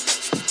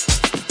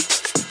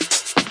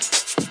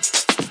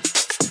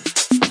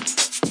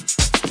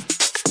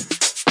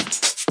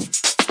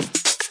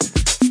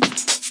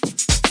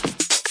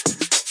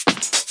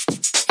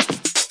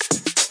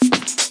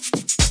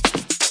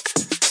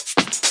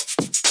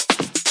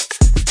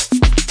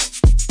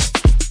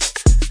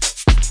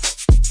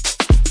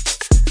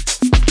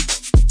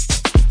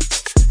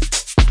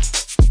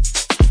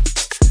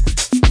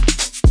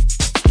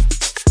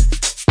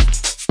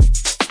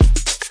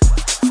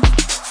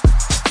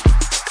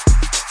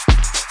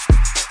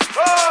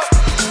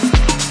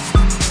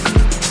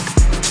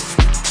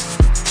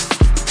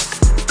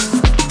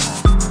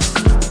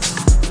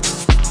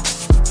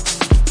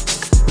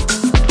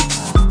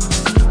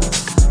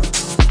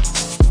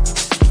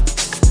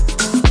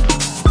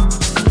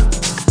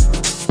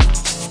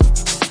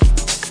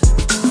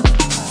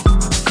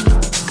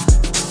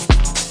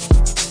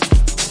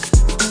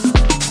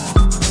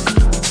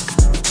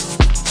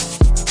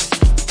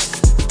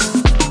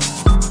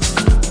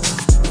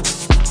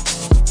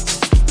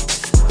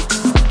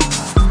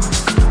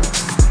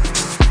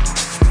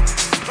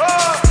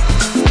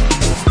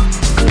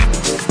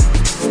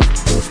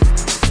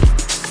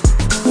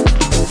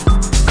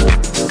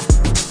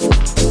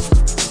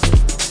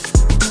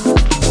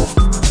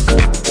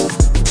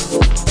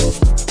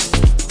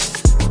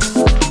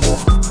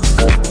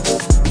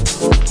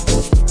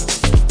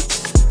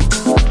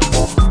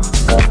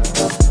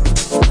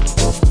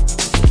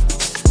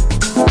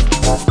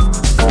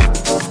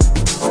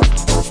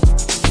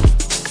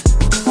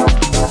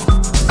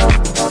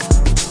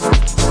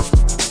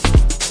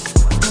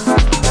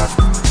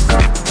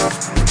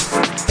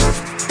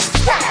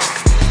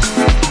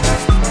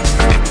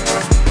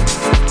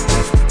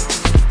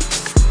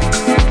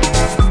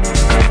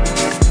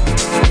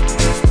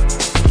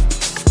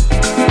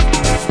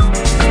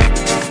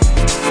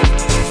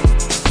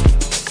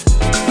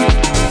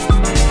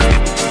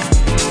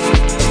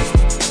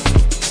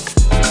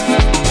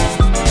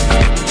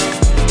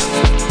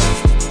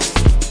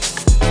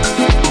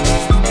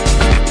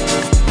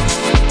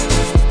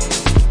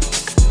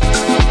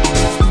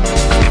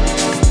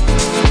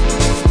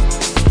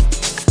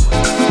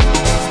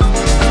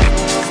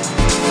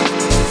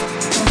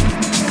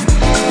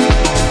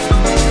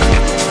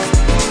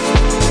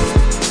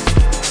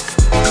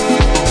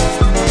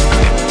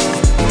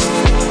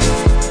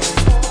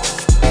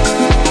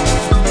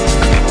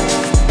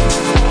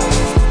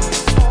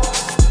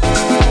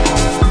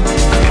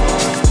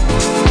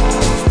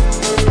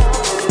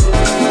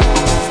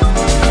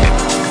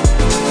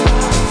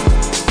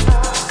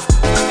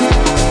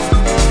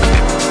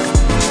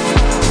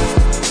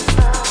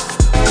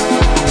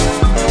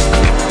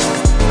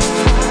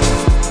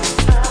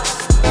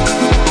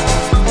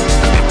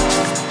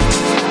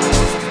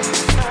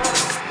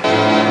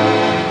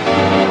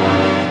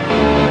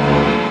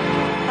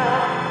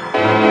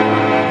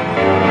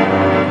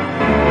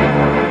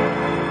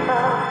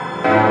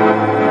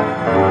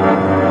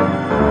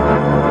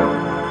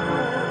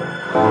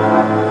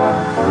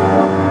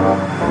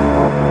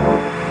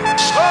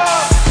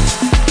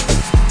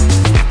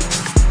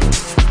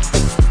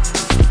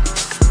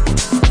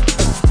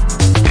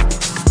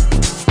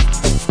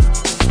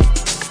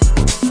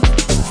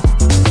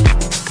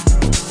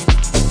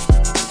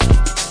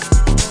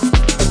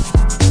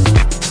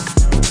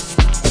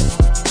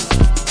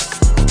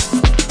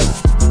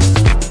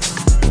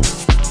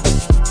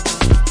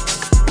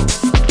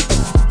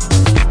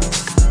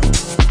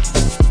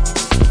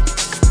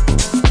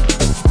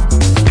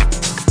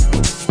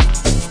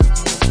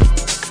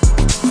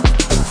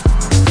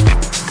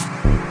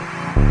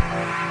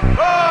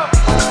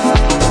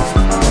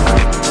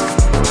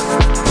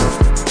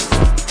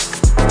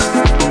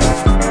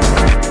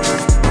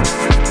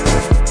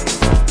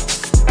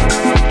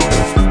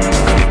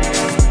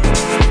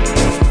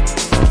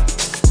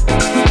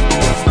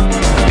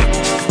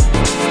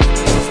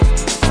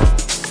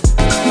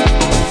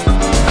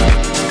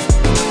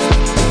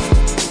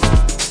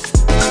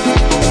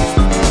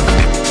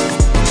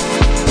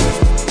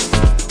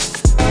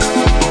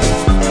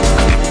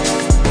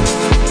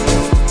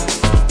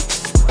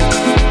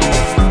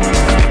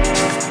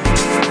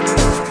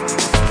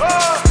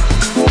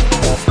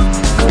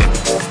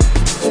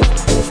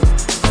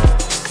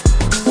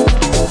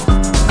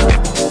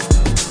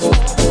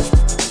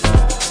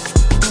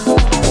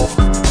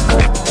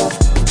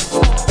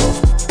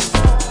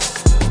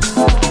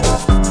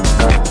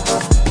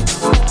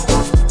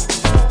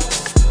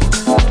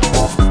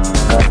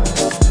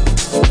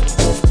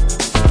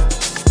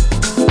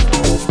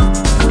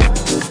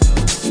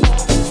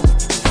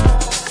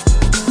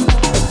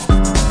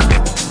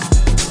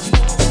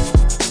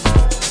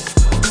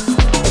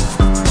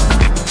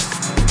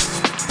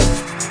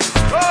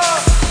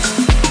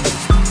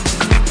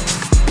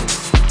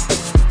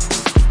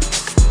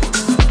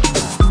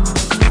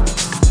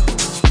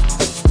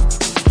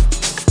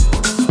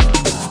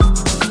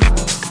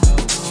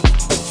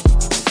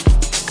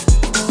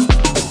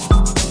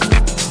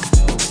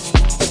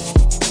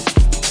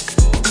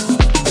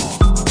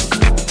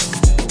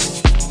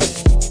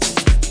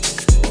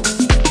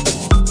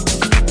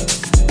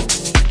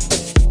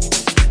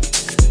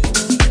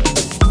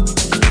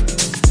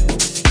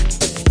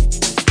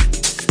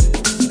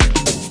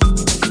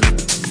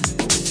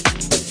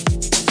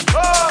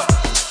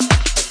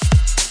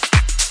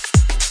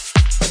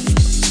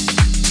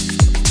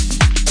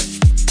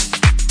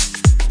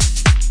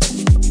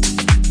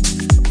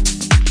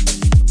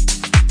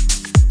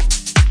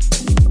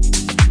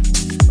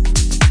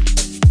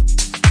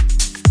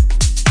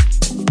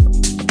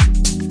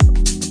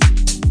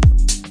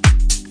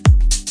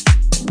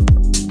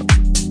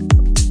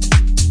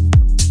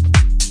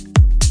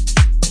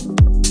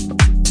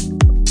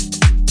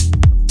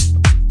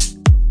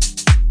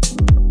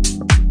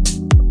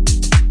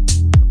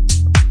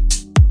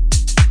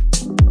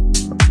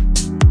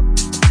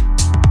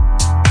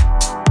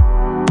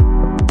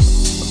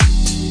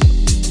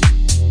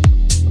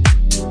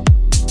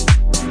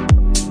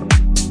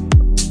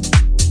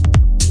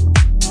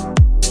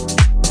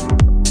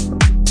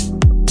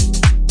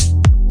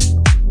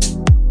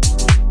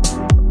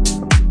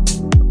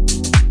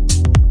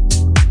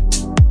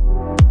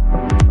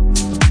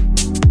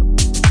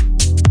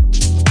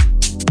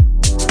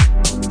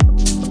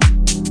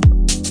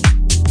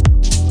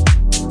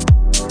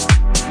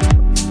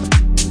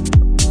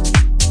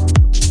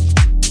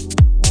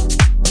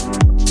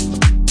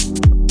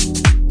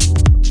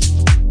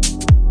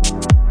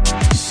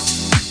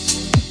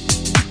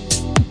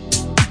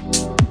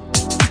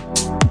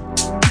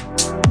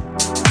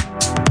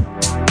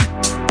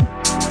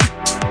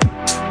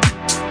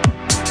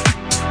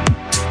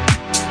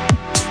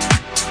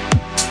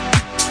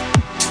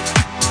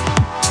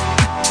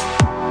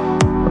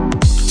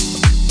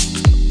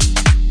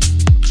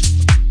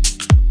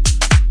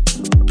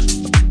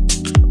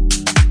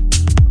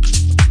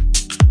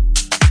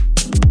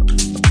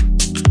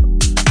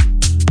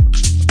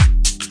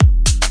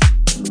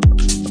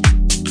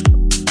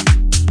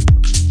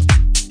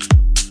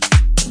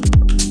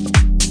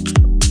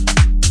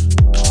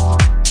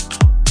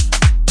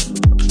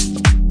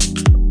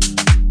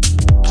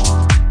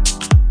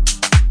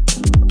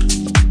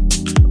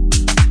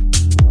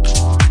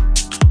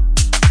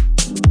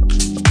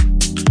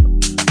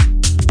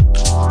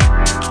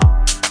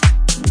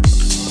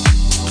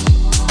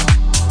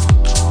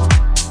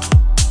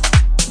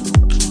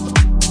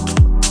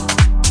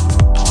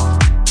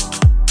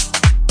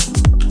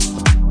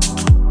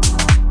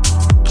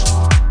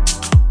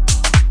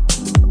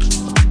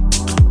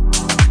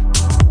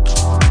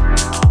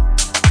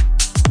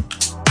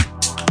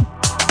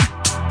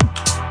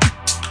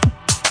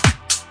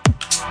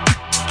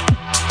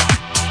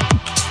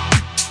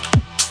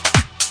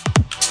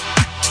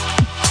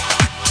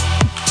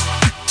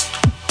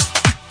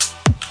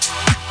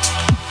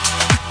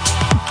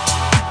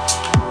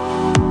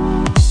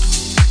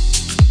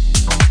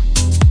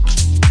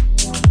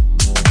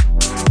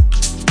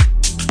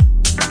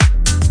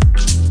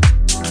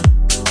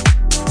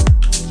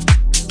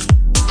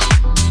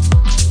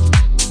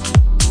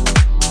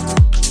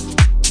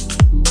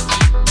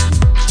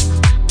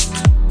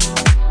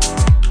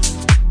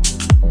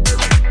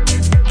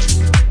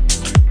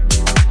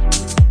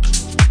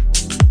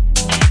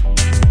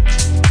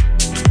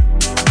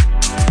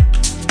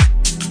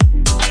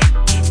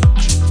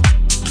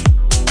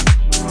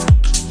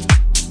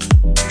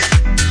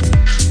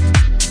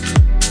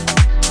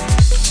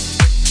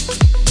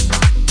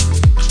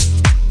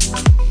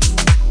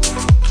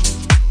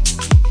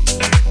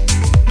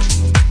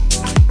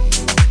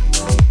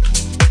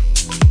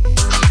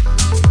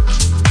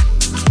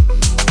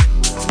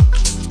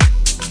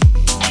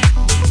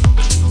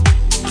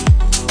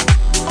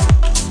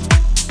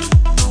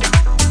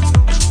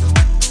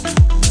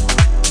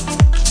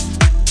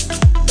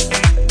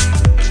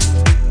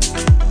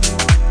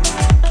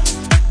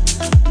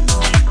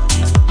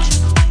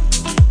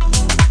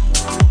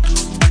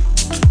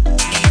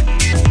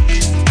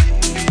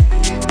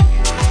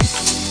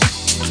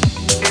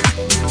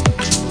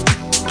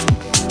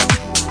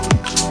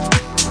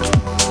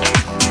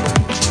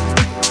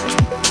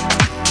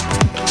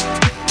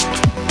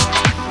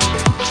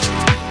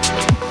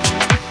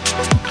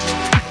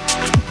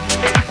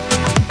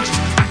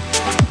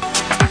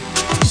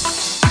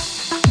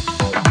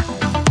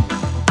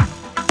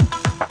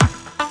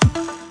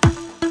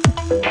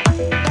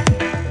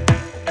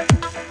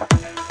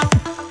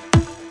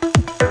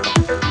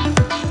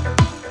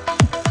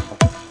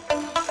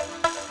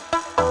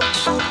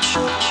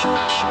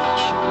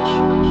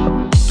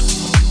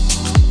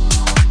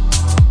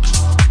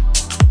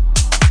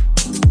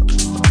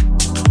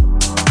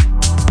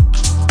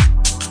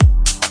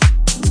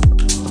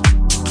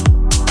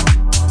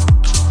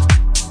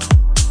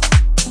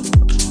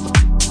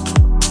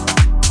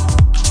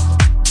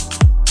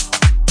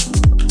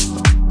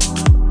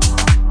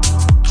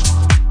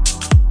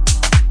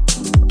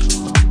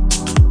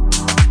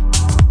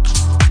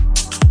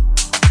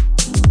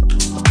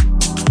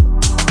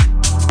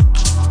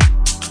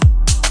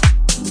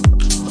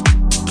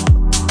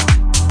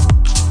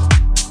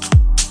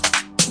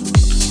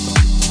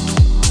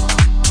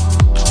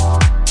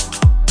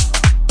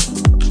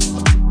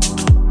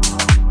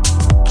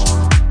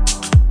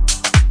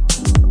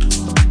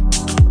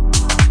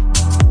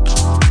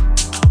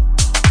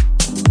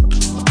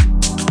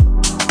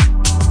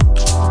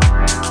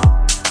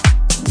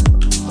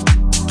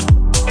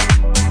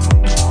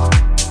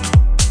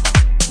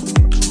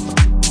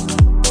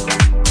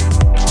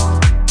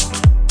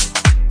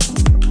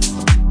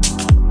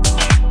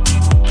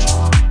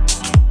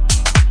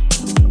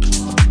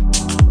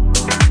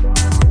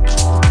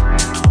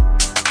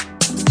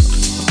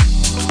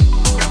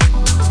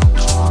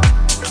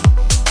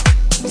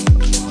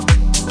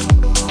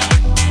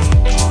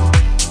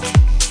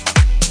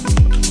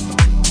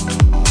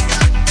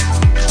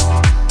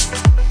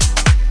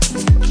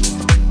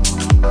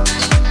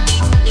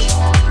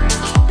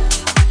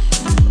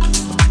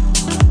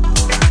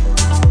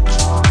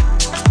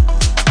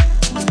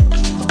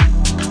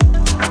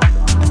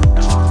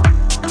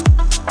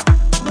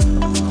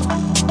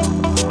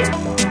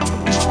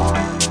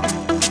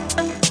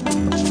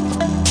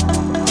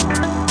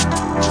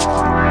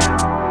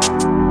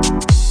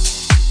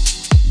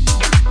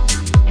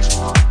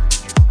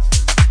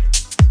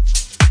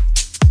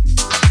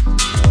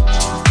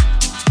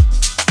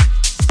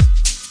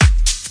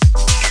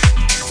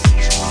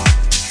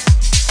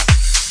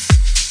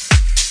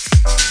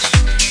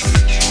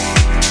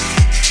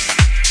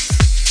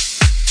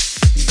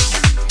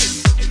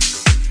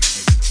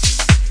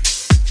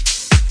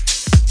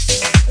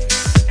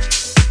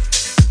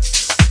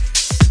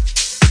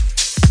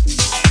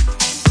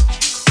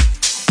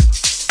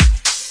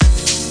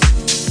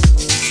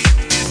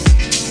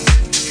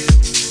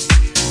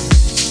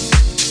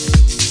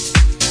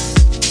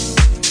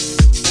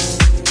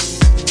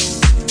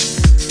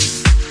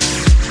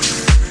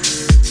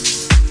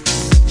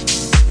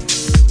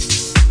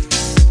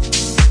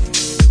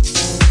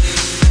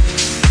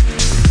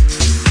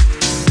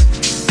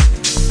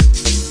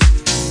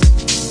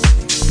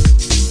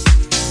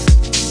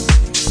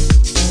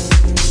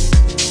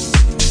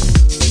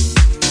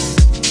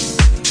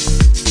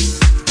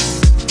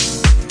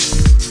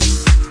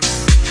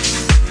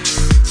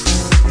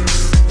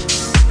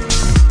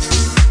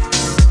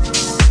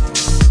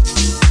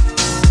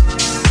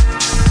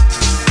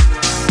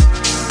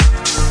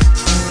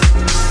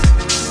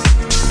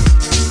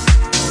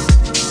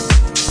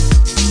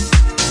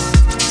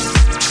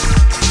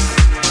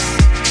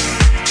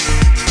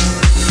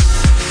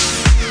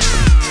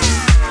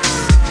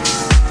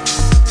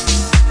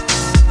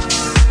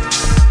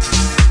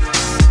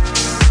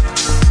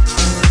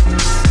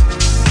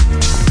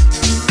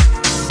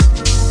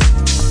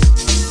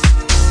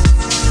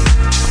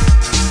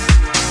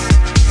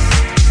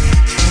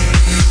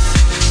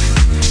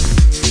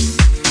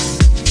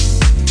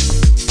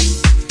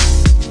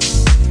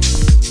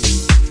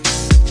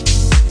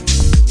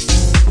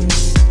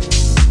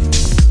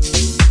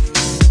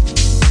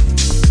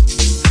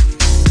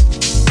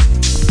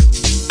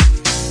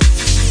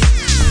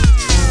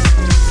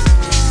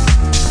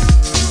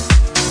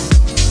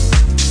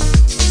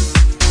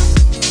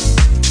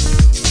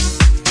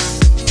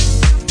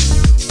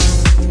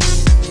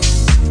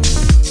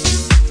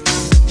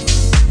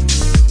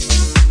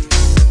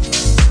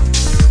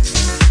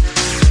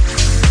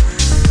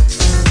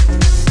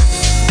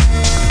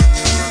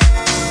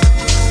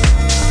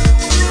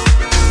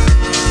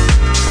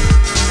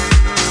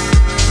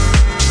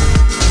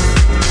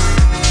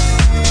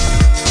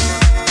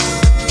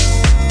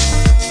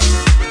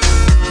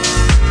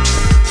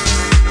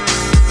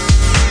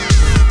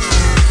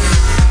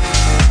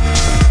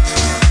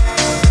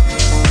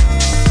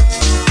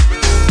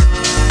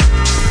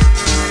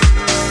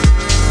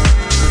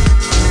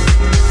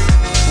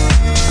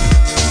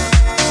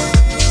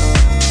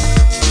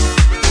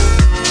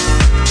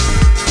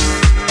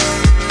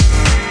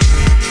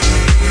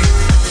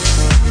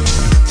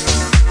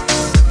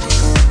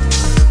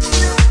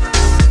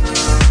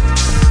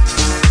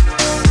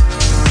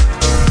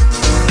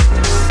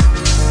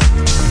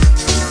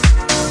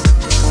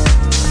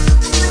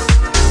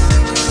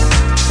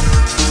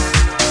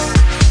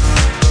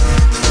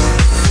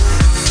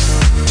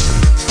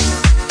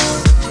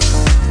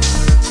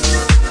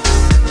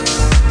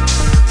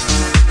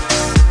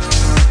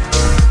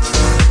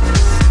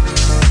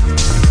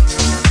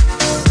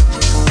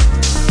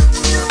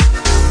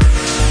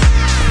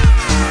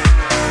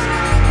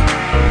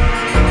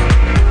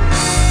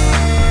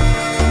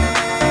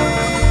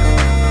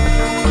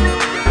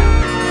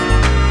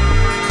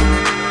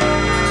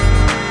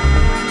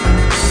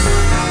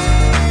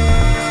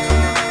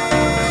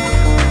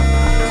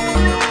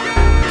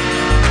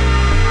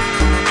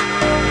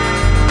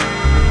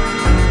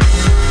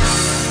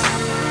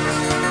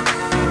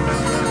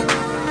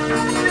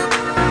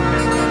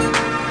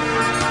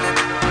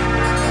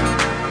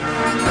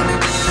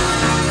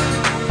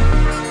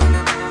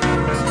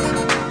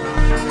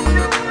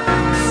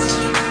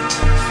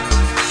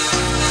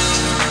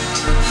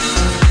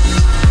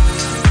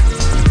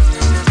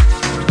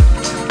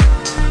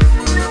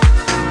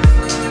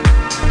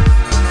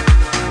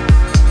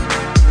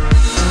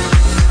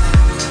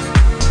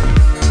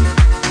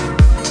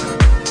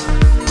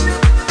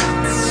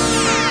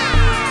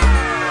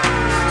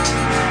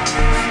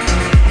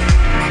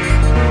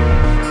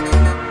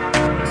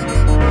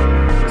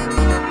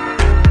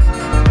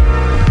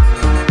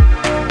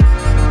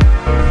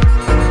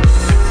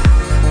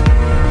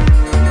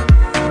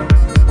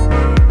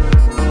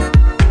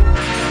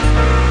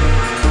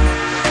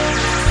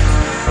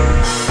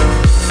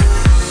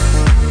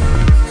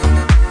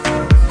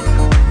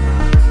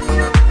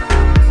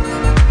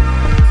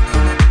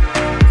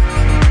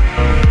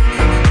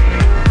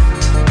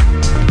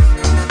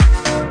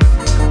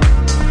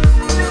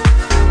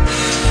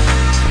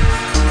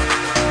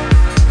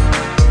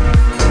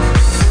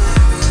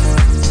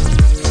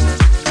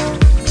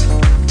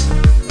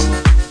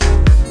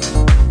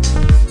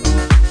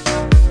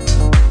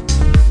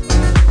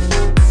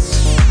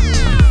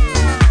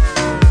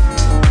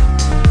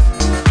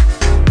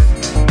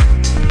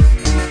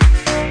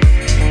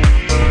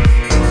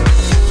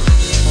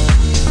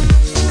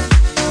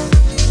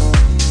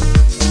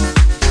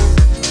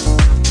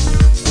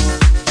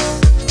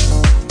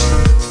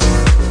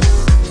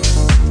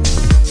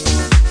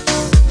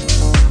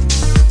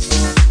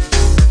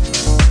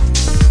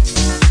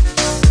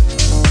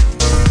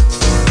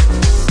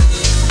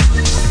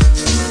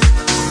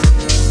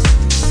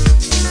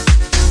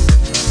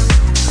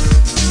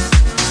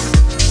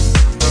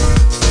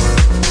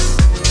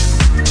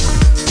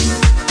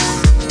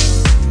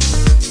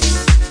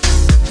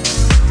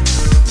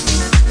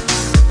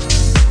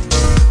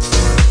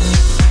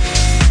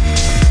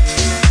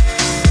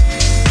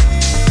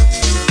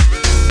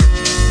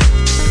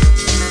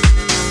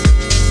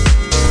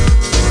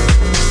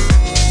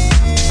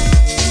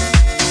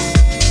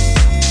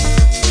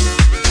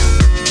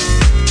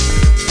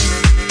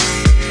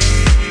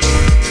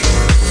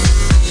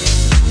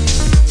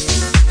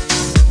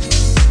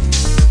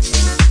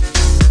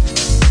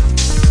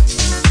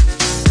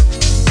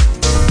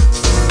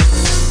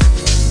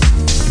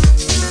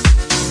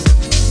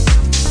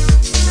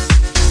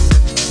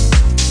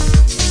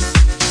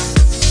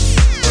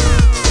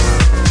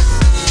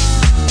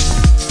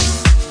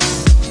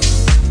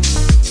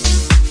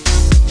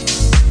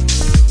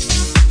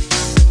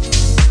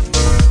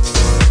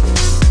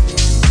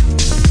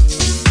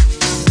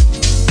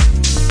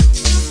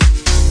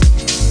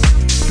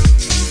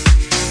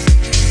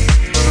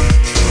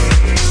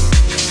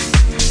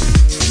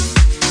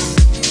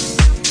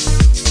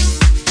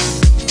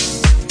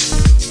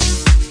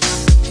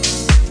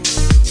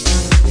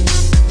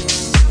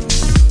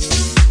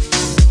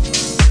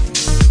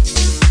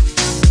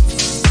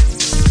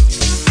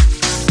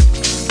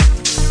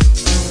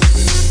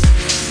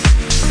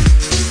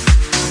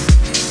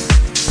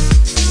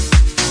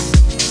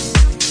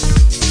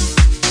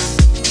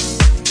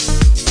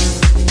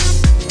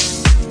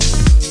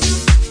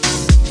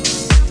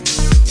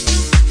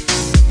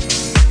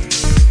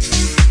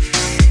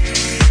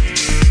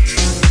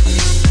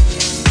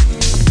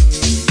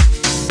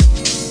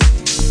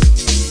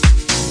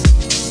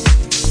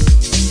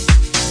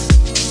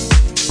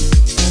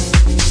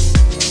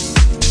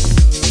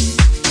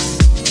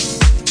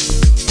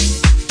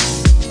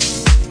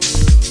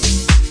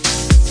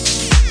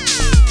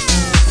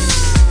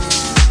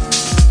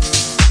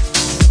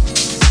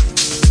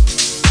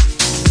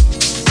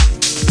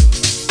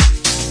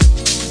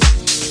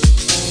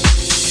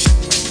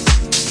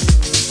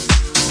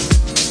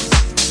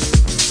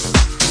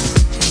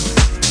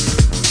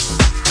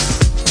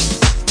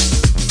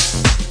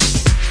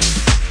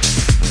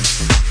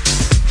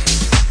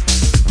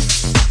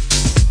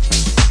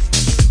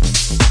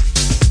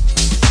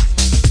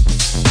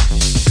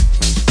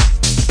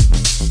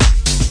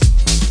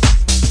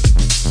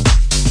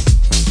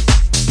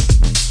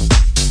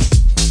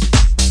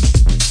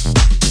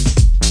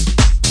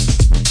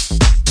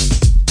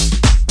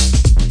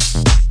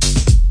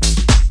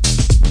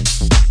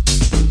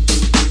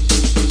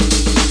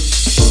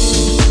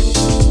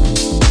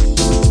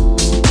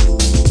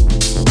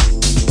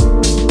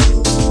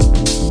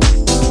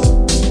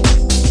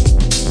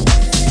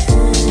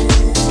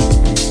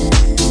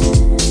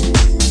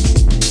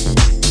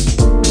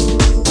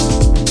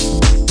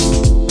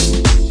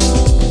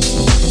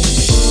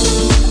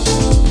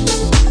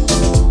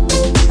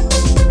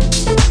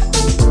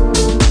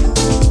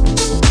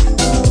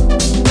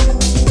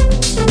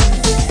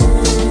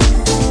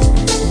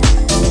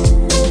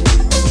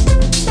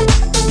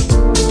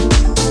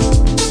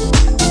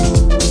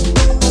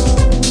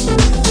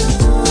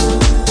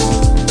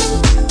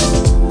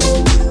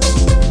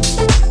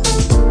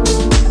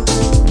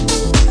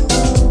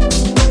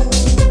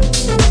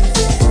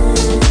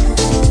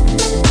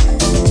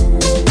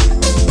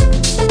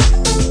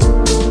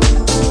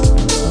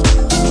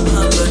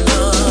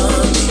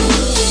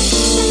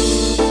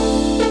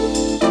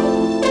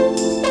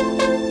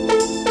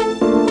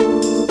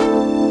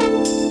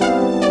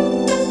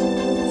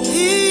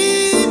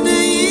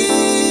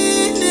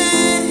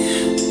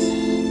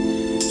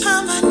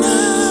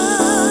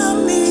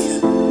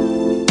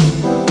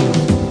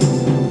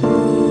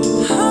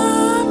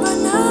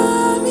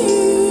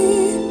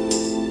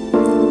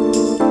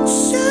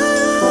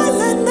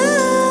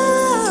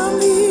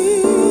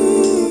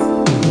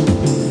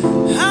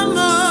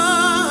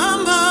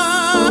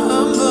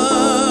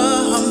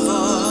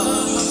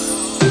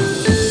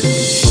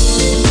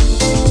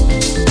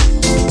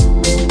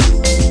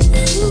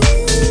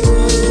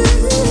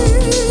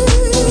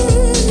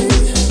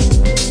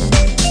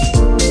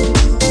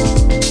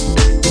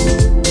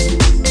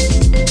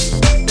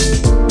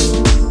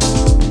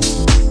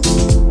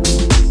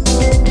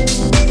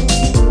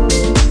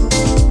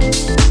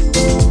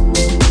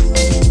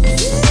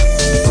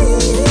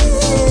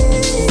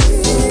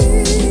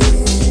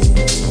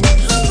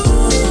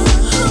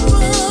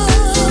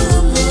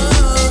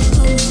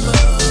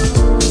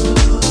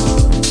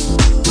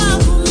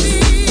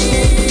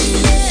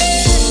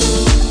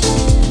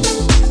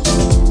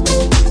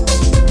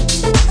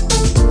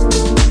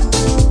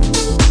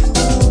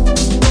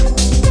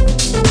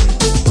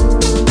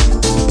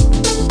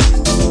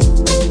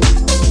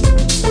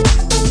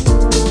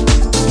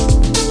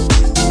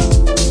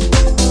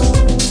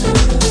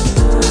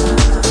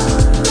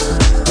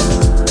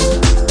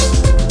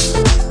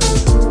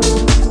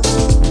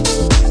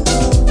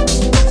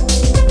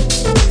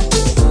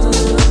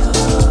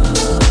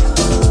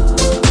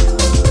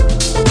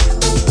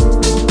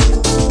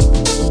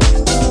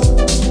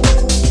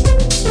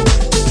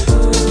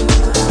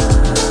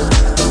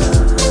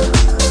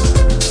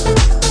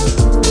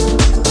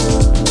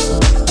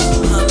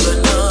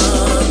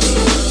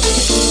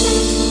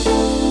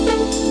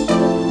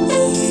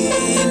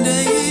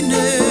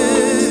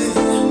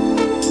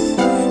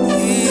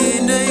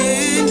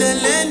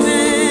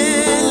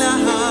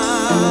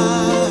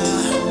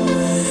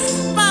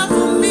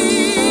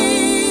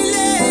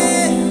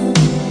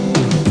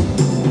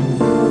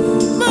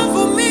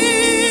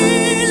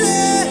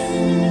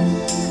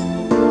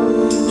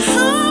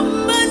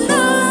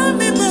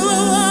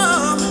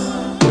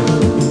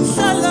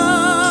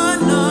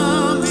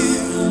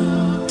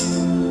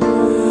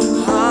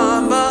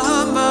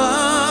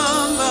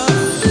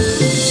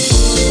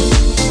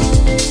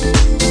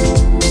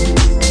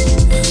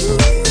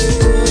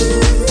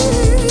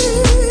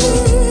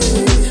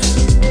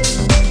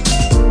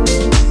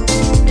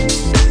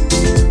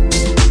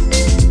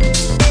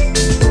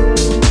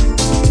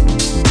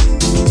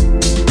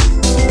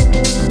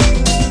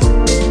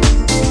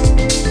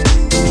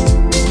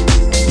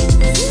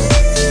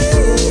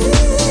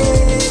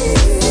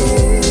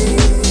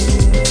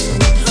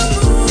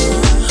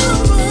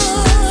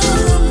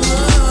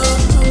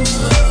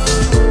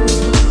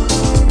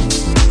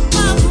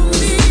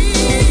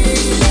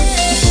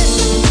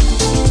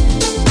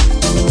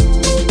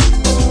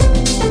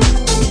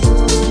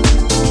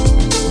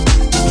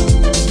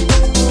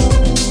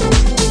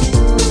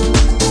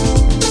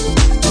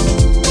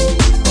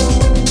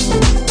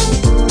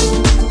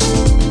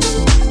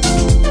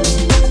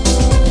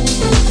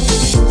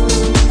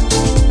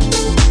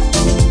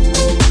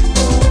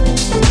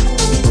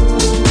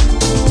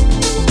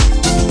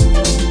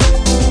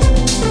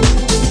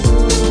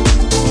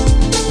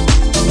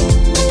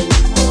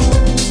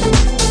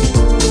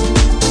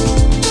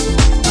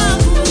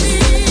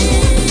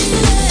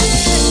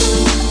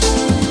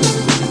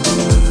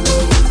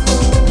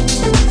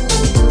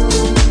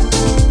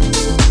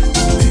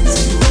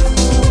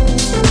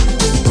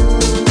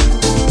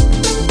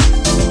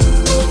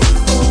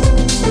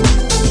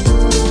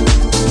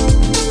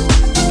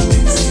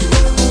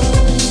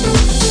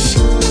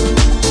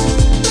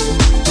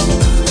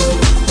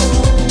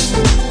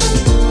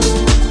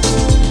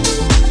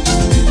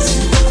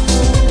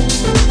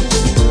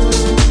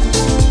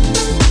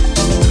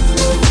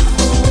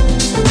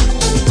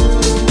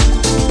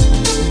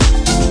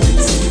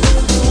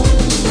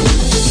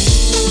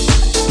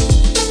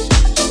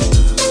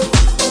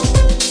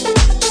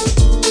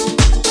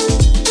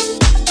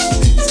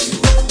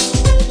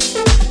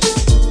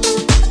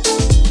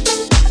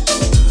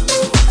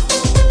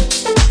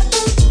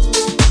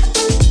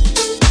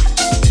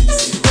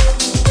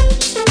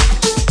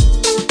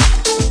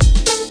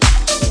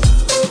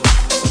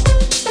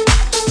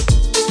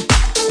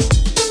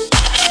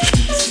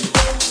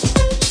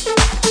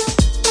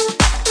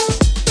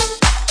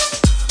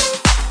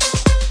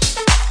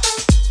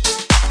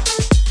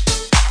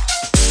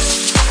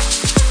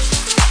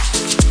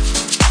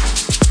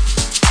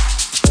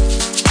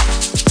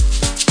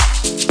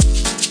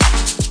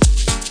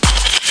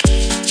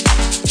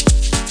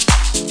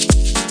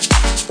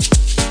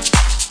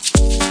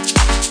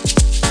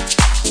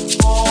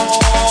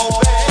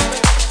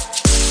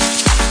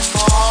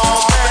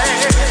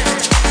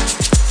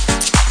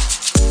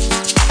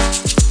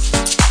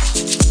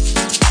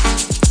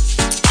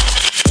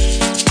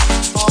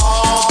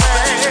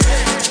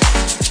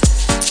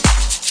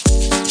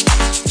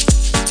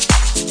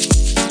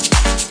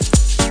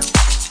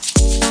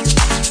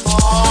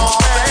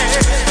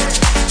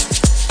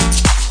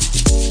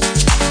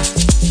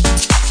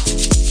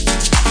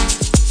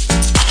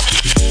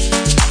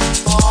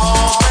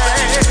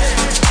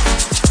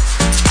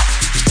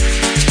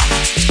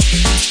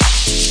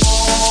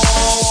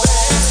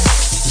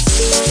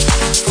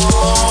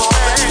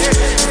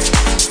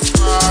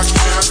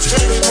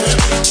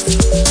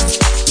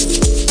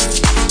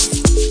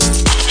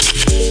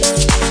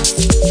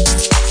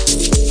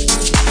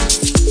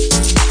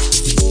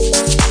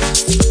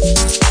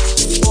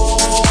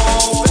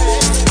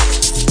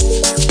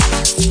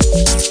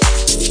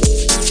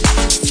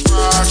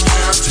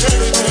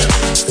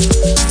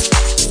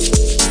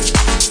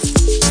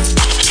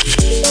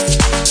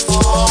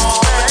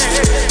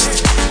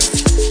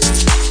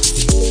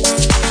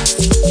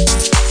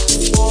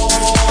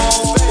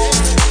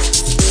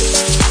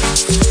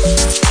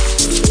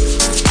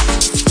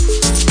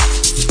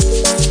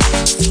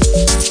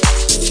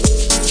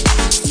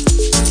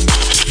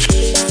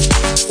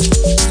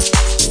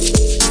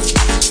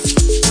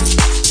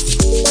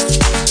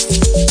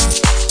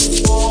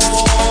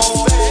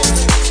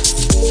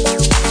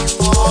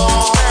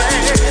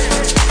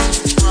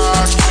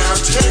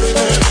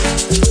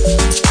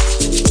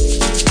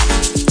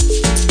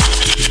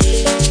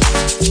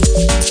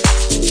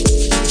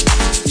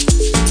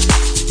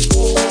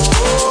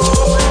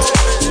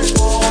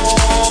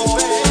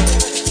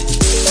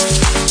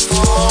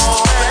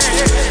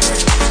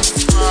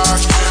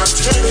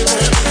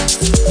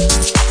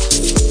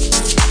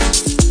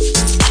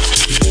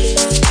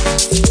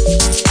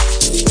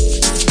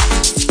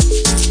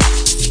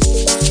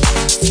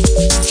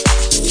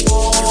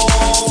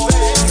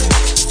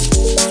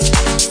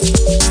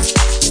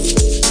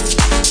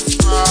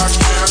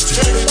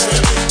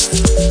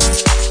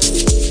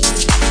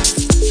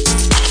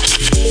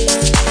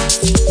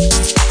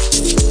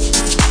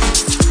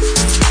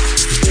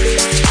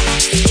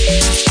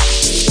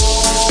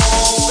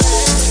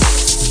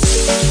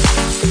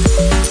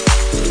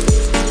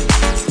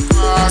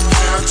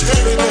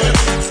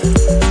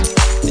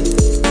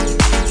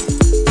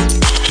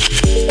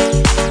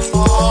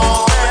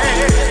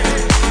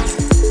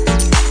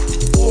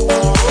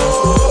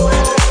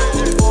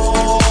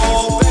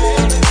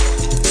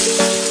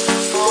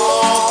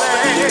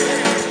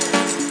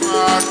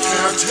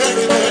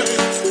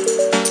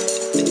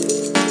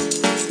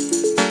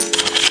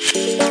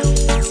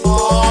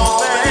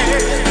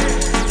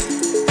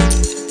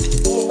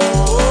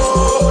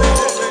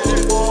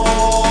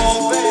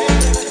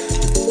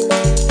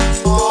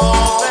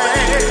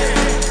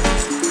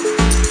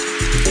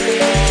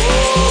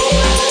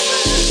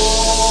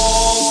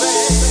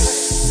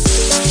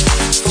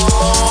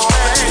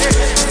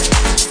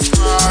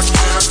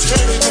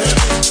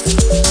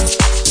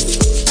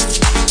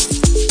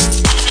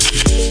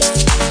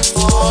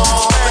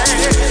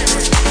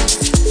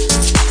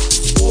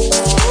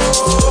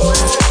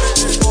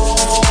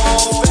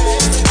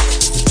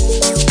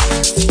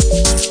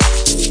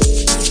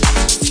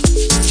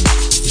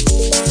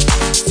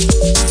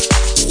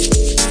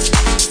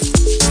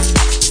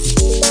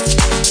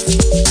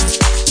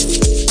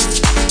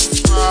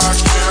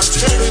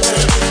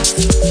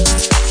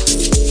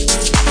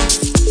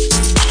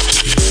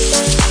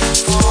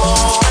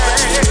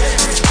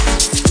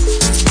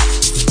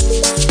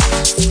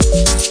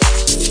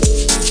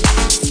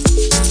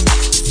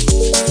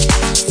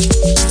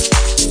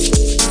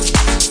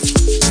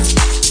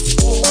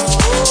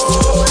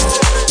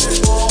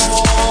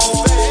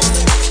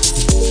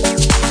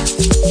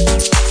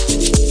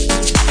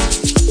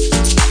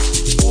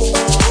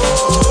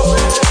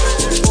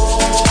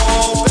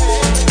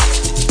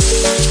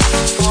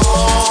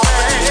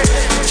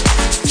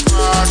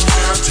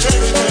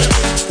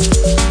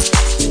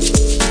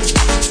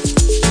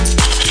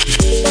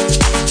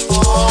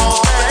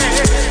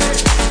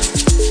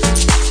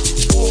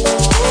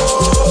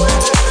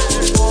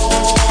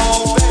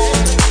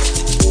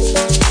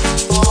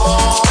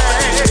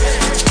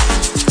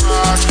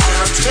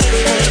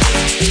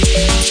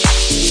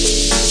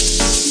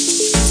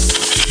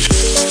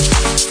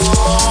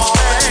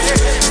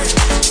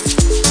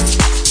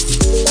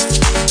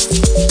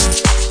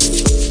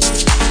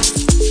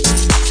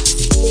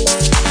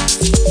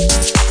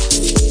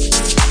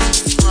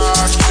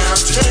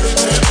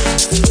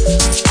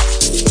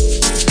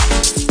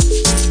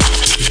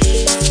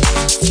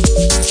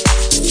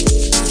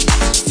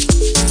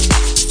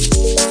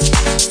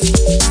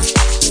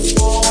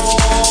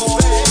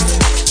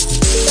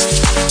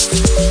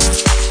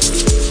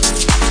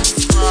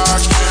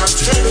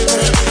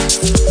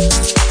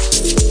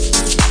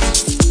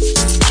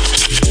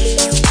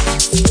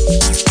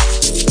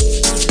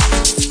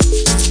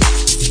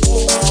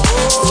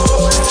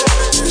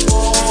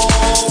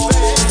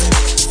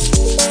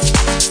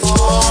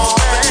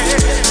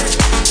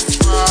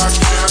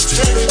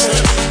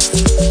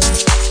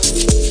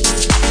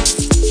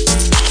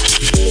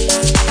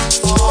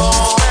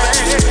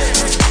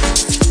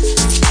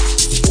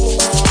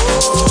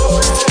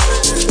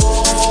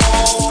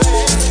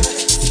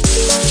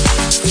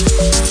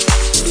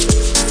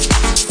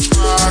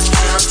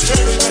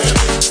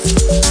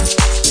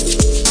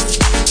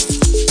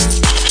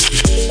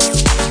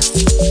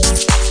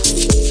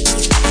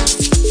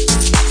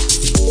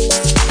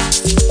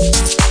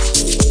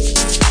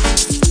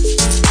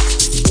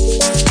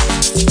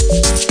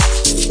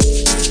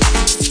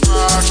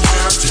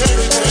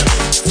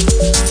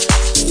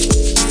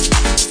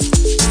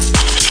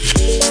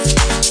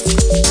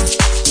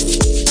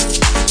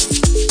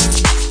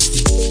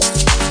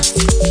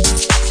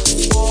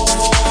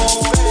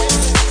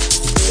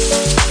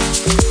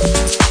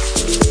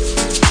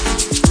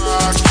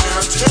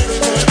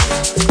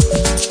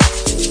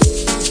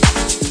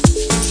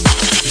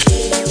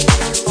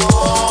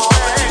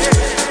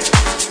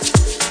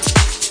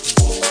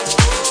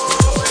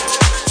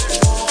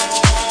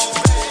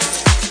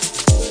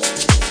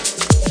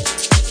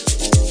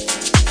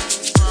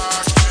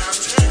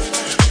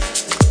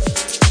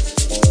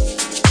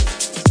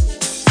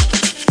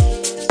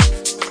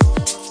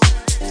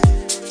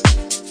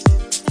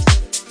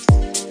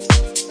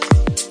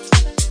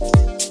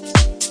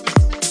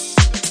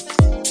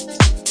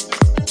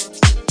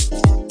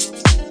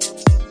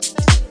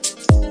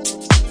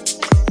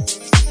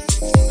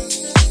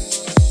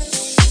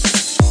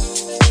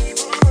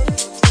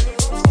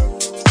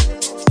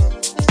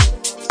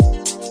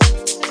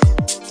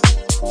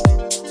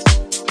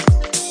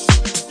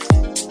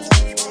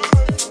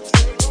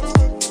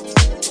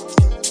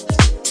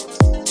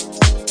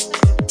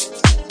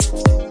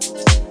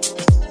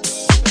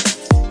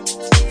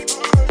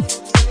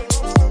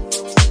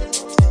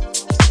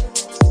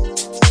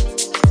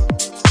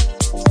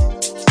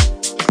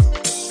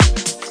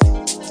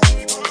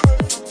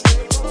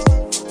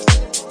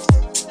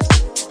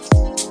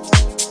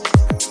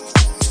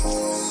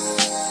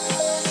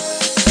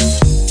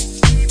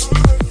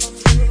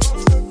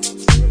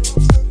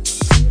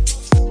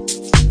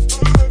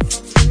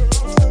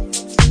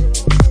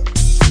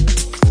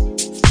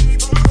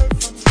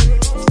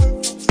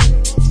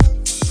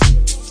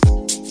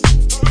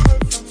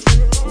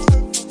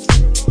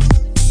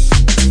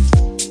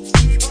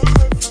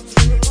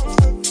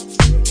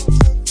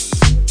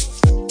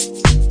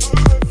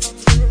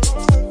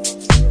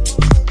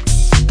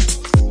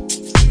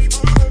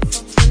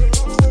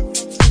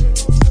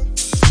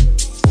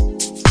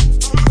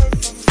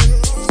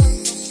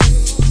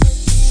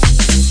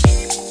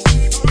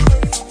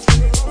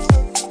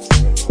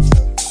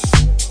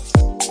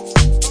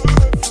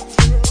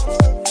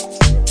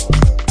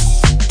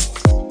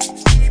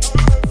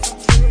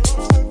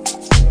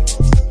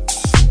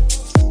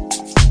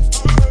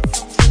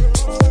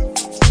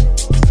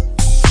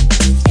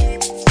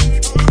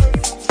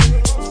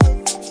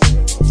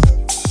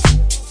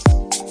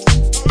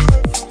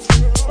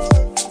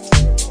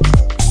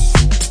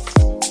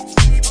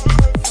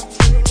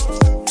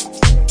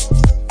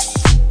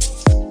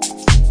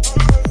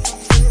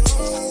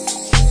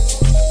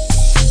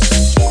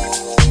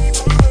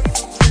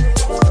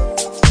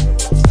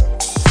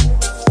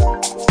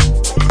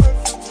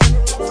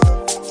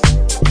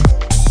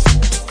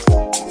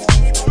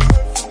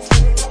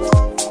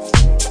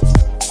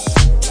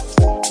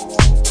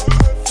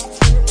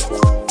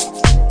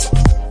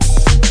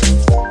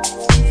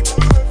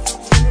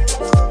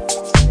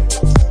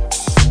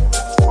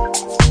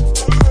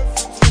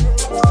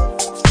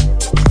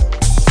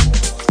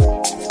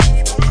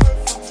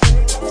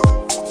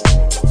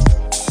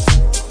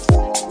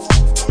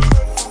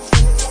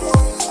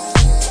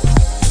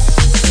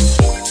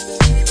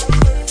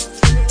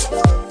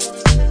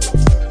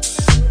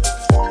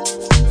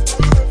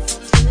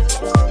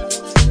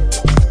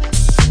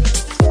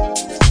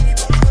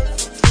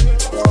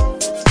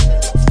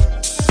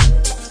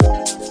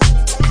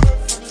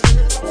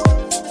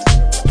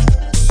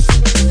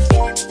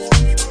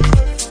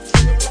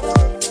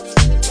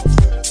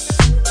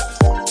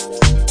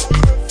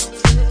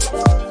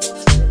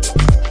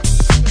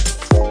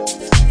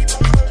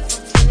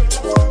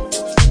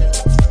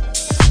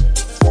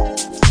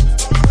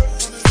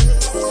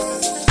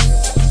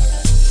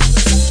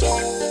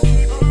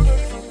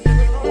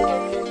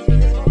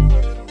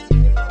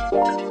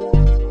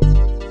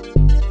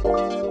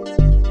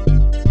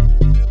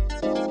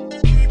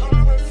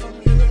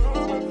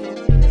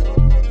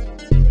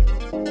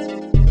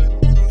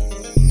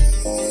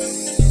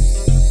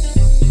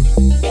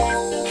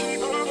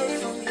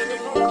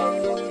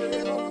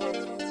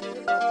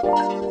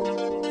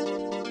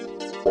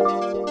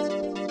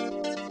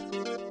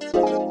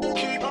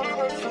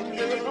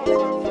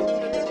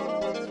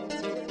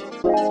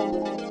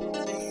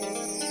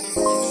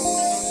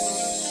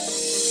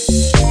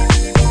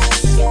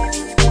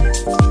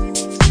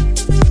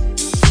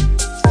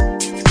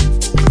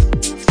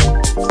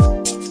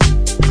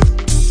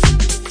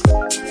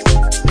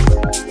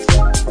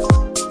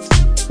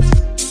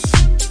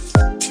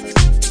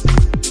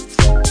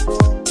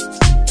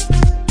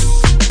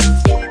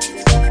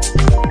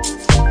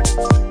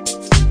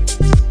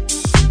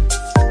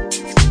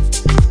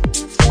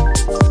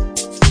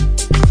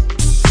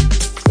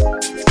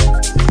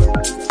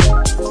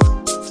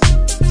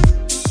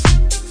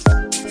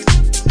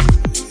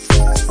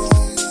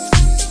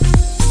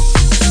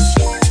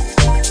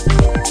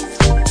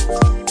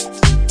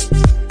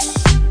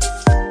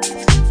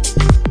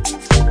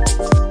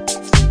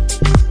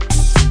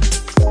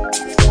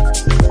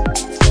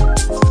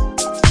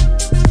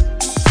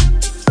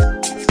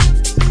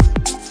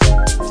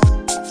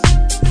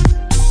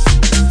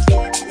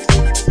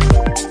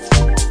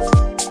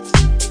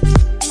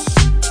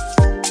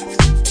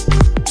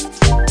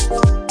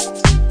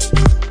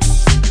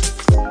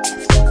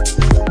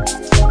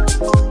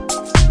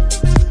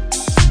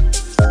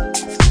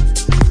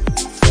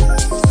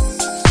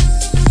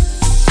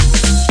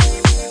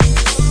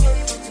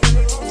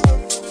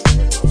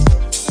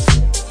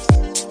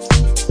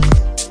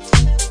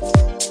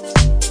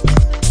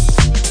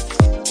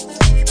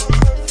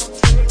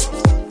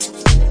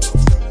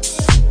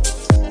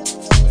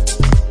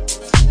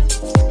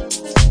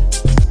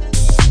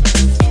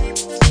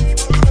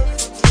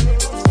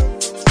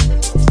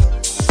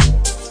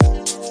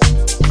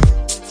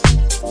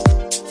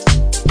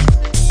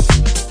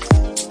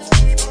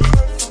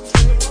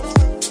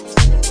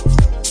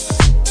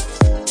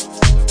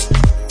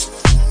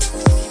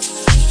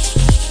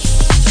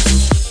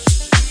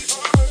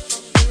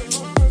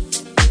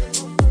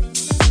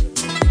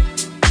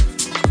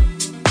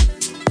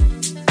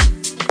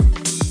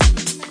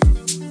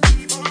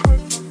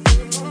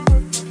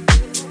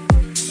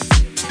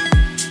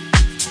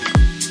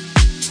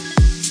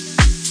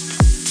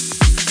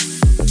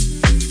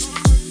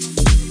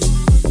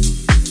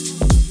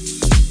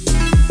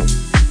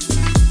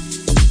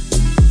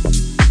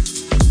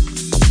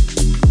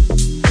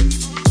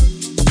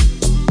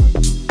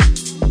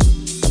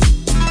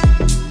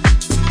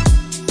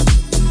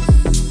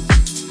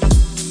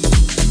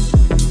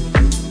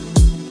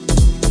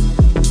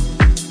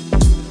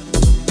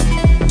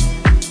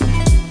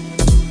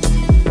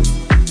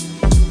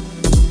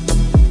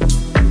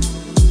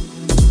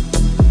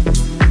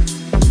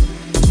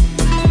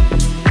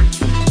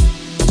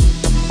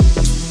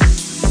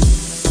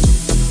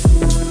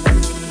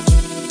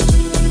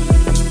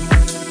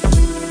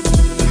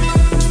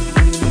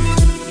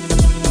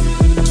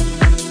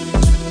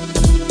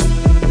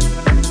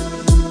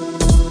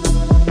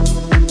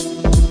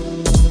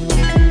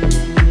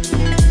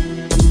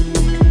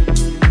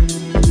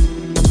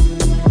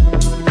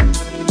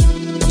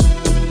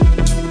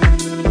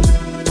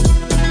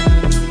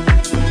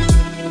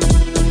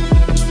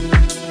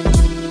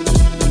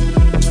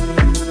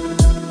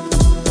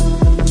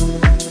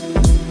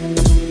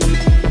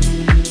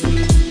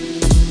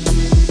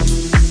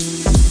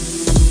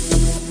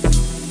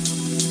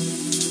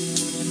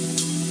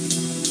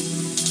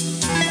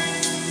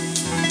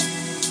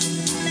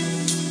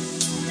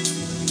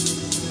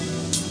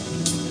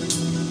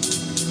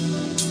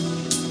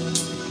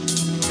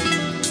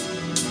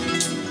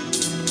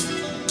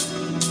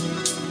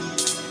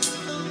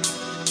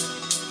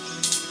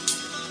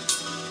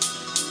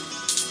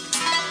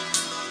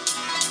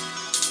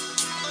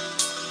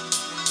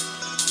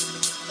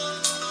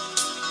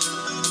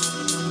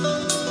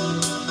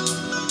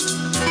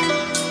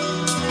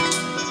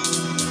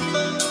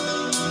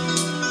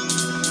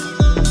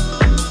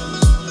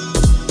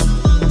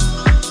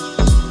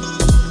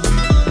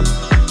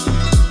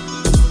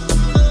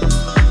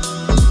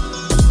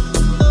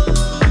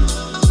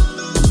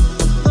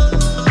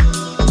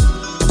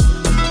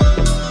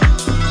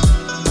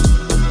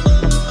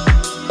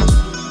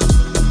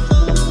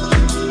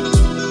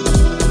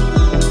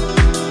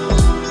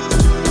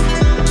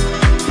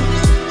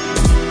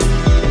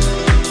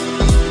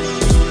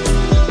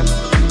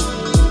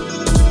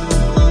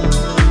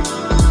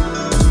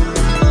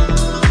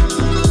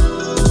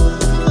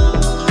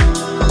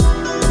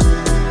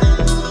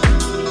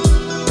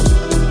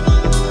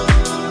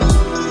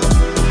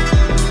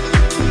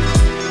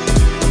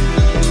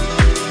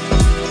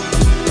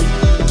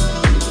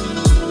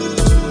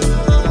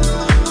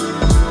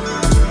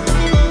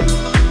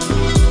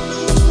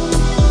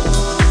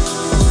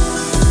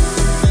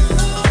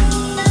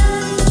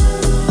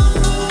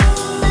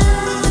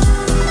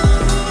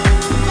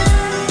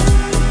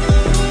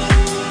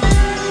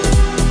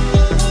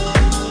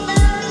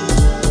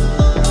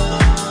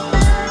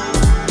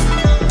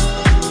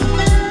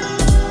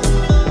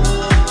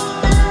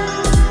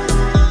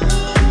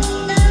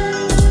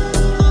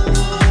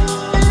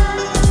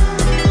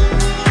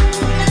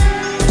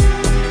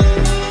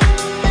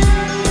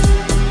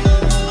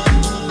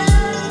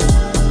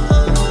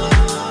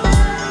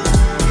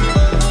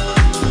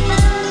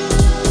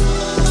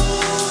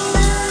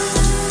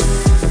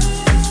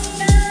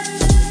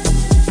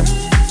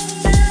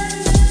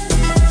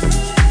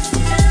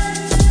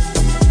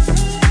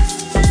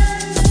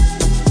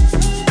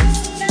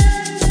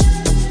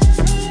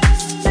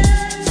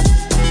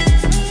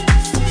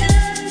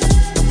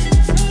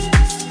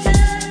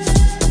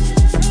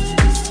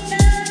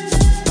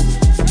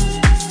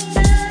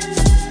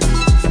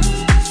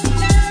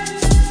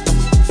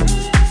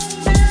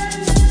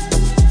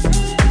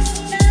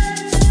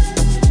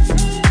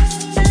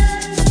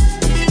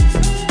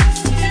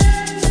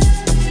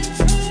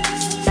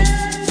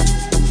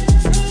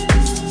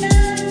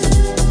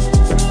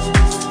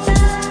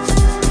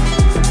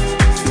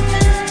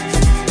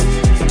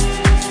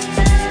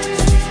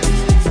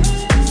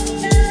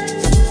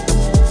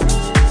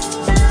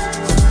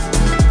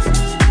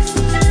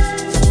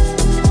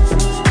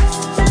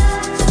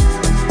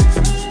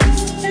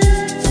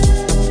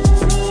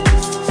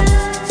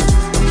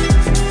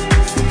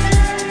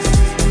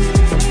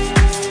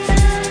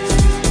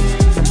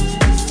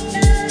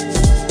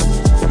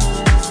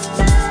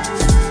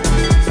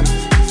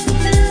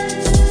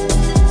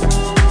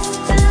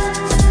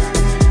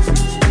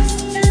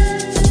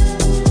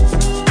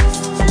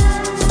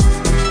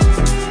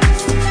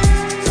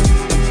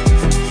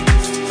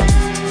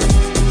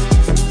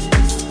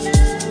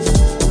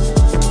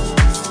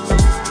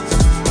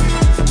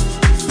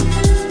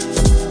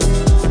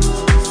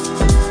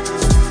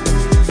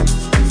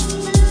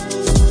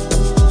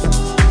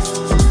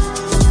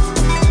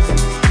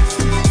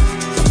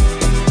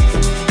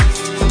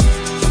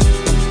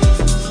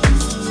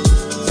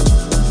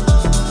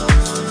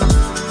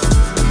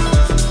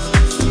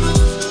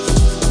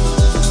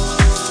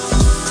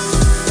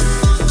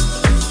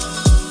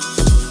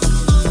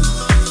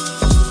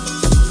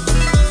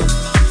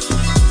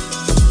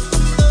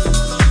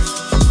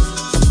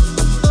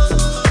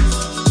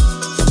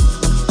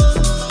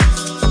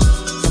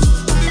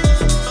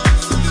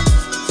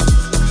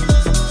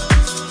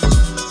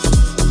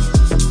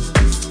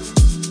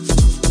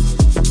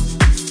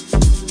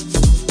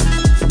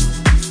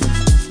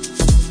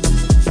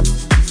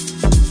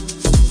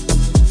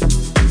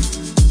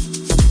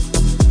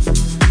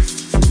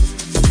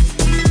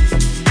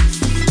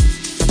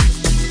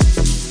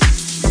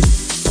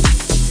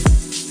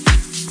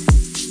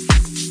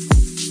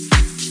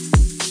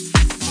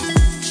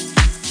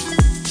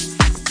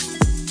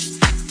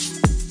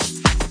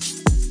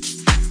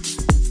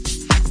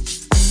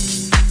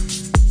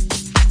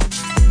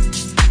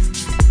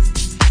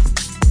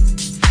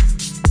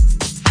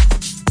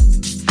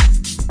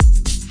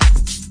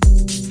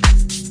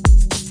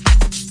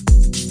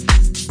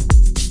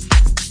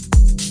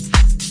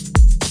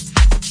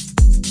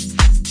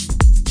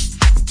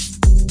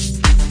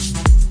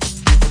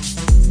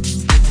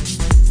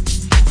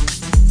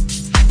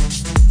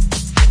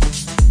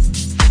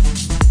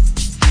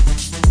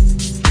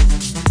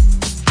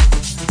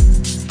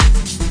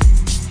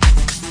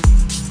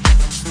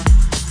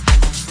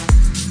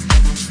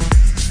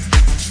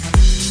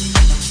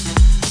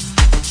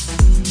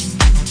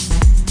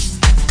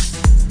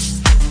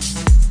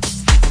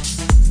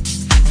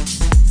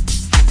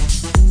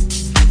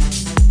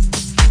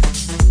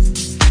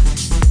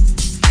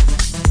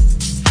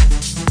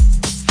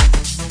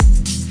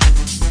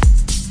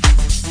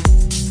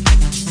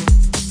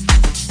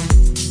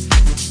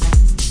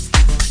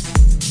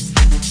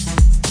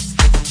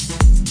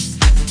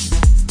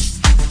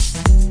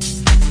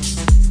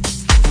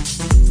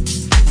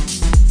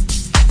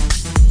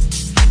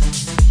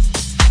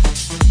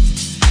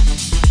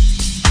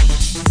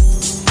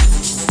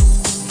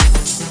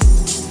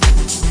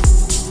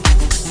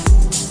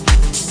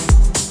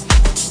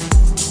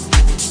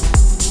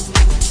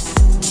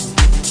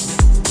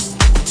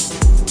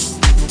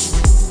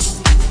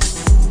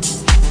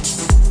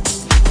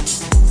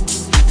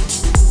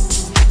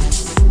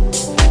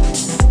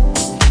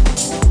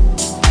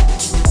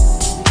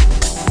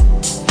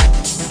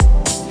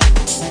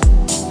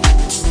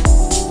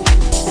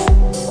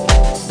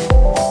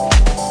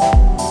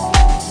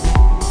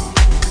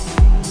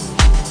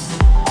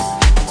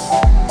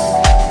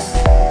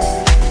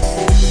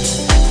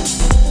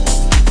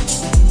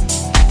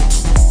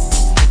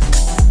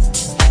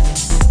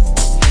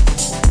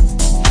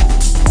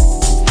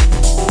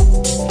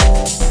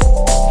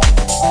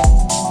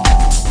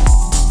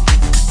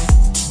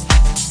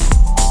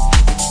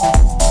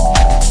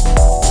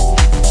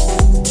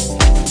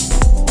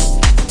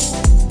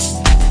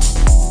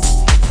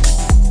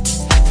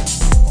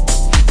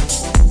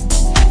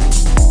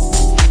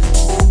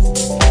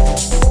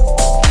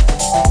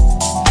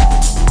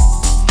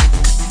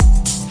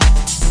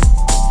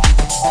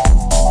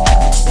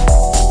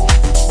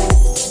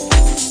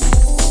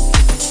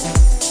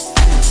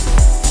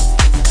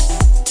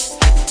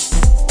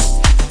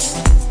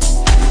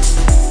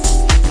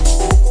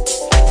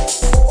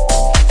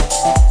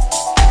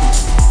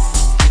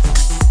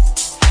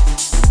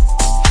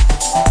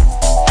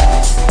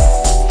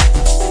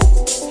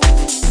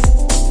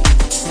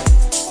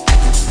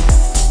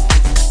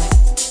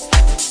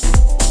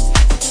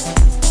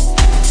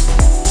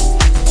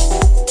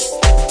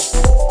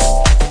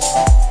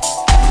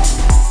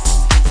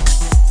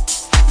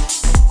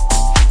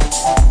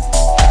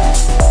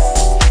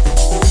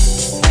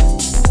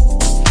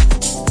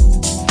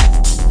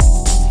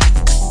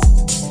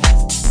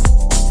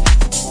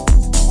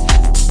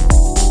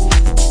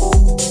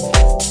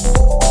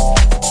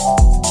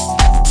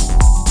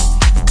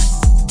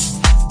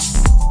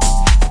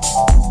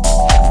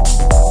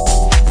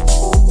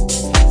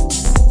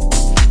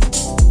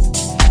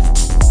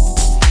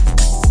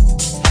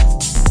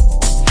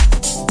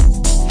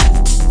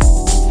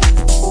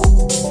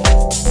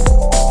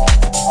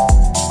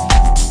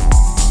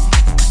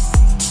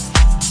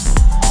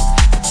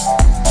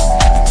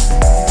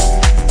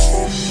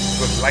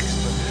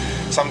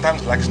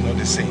sometimes luck is not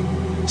the same.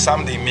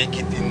 Some they make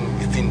it in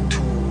within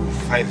 2,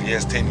 5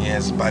 years, 10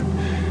 years. But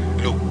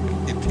look,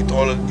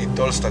 it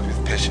all starts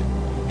with passion.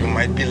 You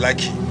might be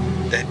lucky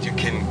that you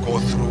can go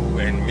through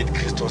and meet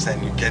Christos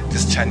and you get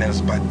these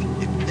channels, but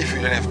if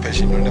you don't have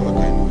passion, you'll never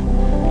go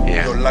anywhere.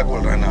 Yeah. Your luck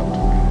will run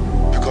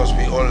out because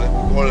we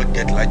all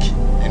get lucky.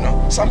 You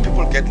know, some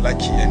people get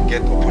lucky and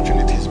get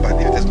opportunities, but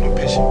if there's no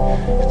passion,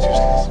 it's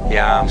useless.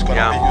 Yeah, It's gonna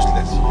yeah. be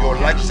useless. Your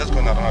luck is just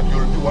gonna run out.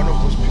 You'll be one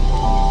of those people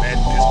who met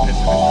this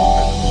person and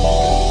that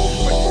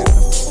person. But you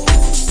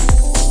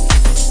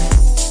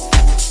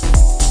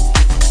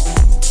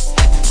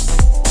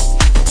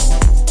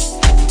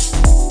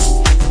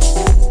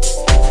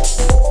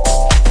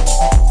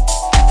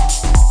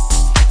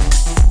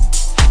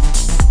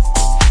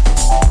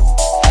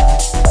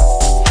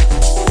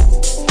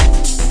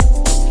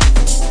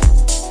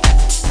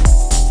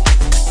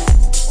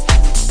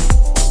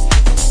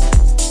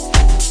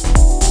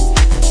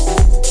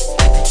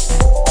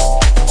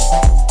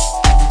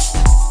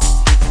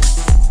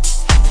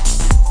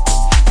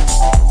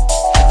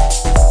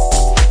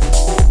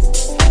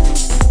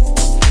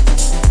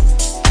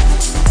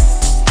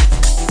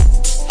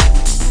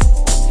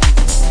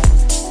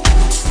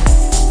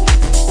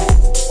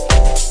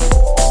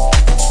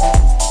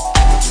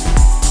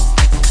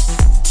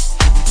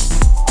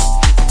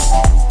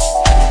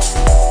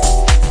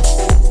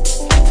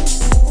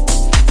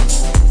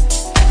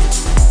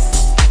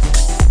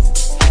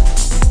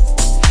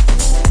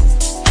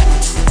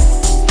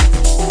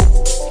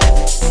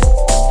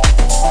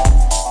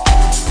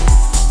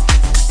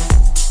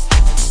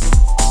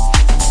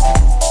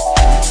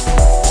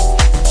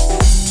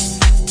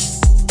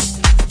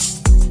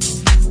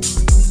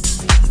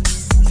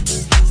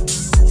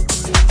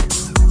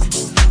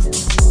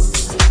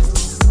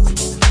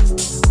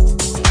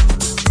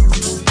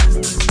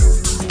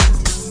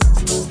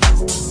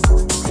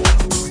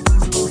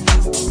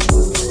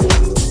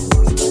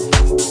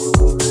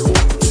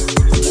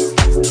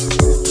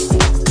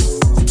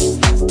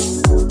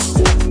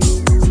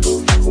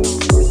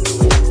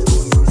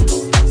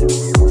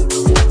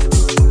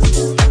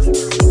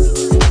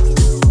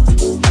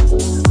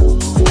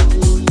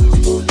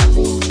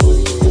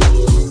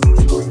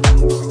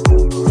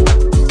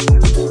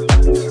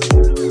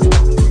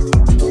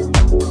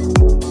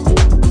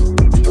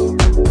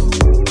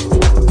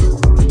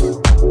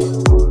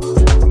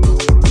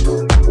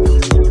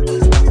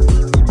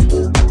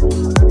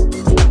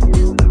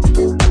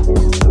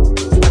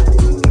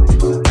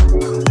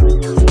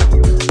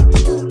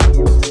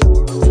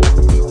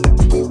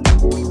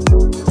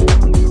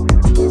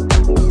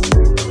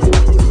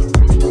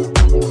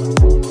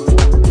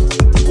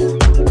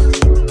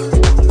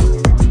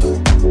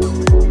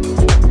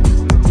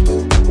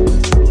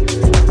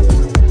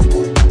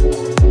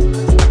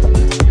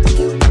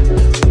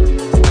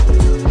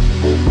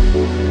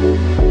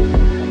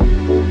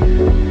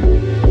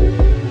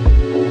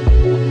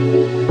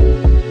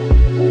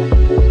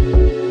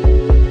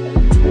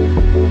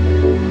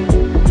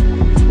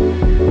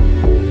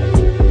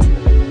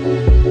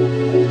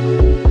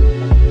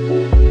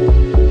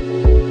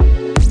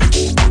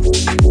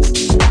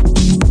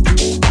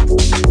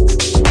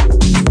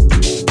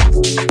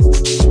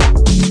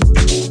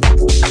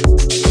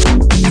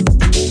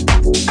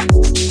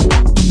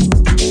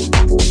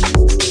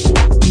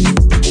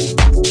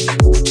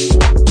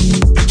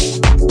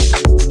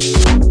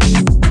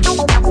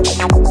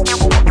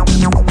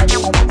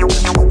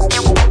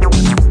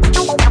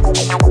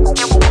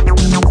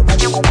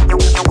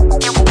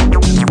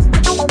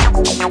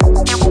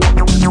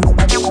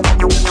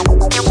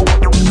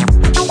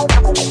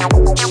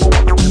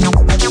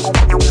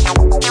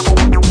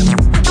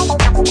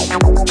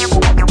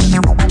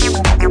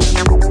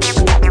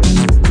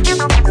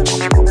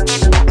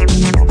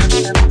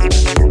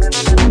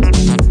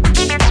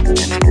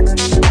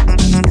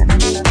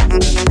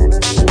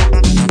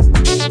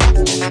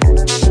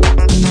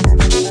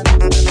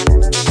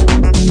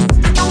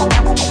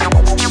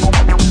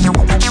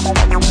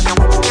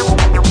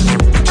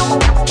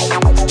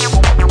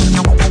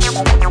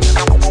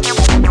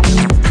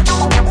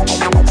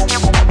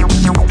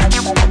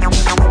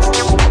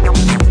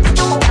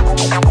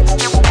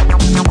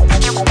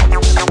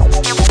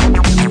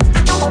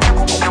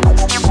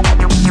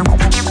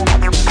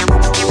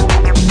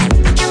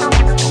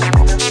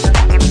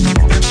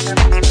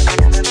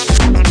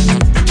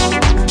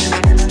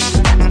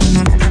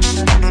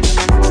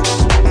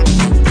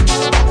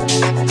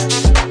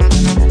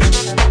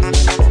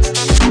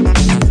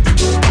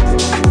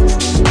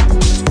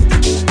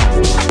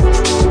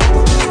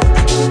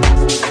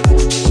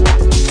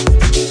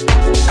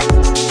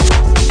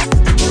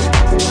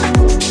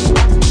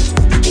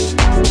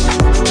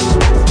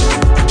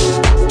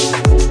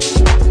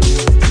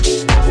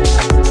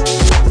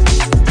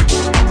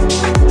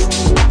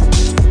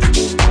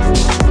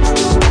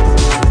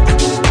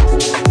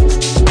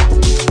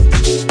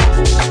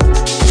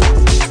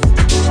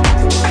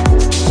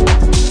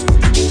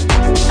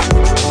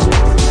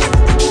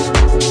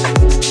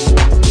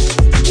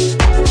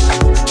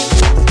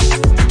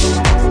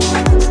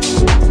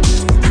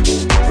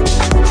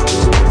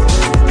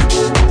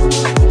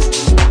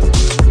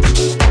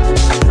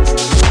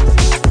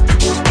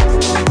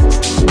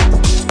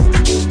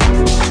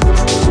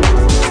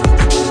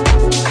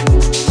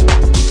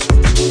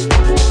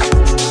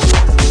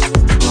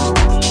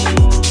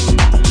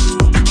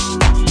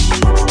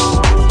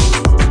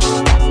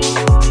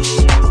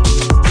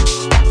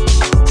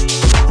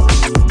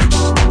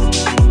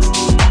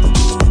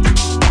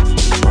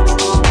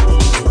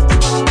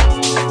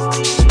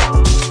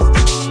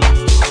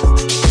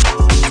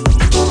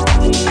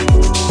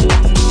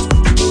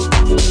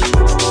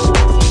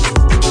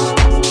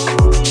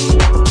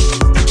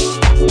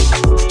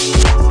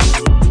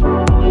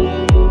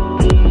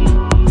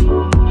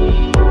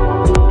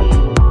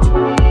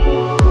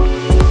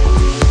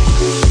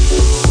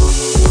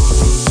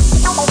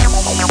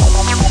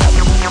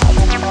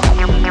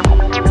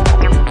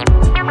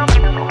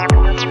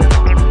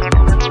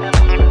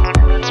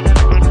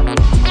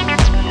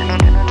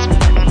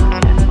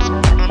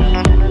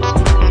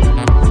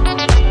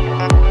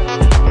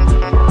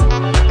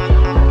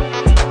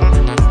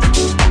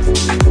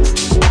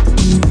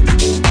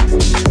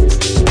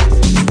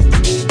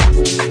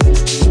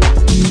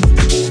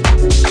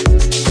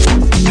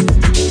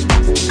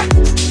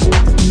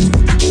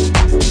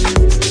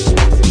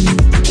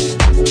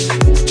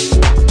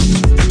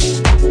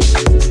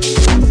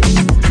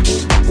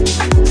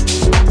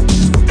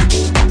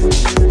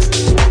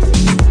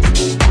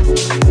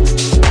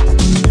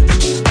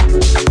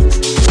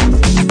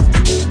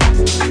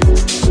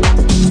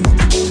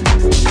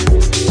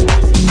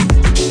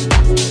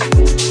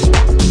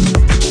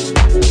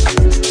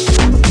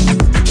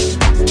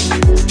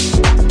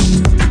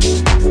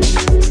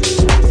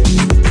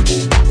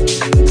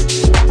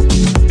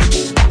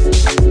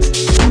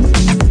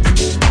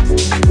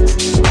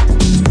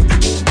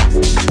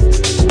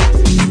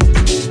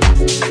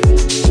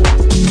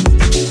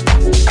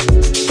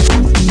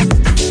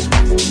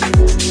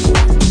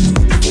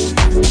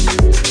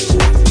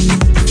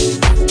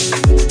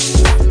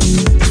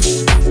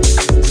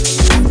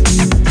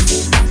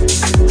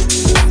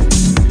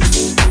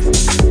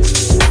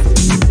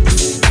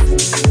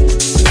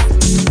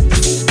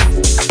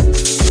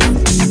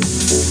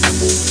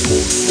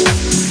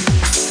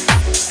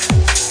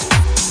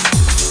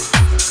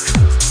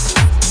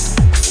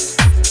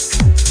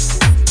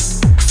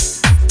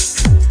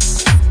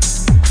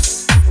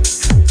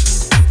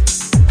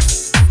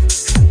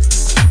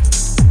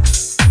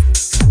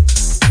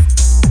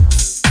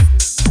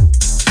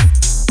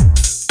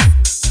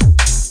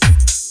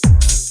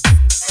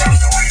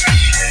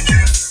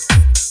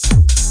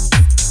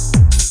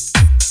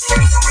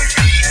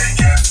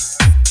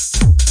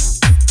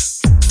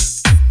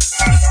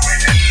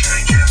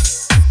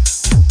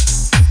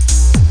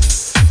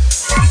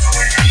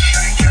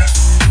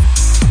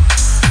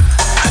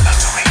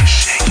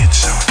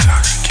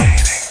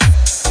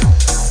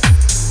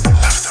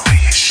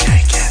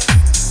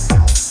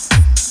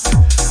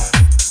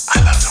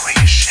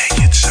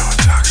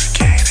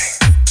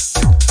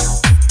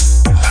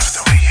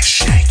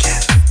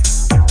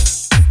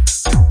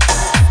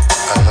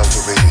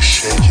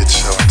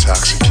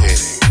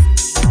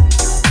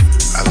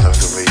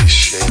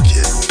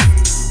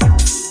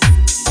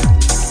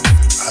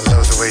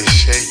way you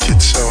shake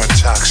it, so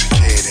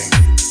intoxicating.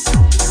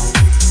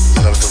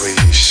 Love the way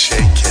you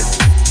shake it.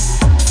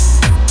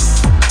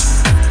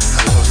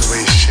 I love the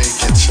way you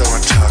shake it, so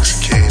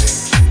intoxicating.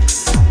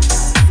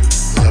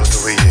 Love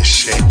the way you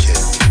shake it.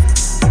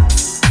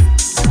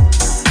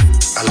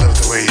 I love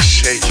the way you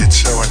shake it,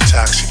 so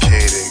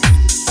intoxicating.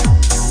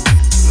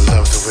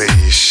 Love the way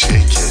you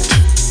shake it.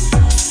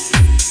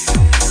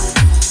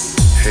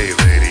 Hey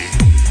lady,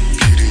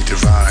 beauty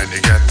divine,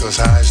 you got those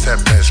eyes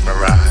that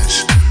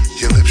mesmerize.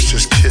 Your lips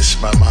just kiss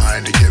my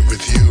mind. To get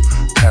with you,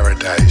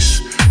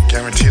 paradise.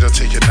 Guaranteed I'll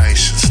take it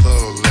nice and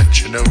slow.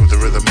 Let you know the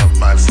rhythm of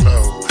my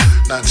flow.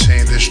 Not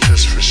saying this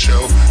just for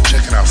show.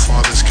 Checking how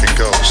far this can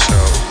go. So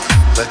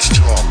let's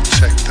talk,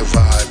 check the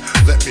vibe.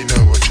 Let me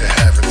know what you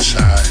have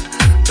inside.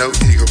 No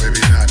ego,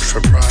 maybe not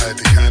for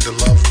pride. The kind of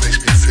love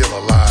makes me feel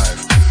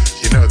alive.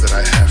 You know that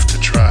I have to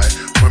try.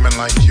 Women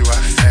like you, I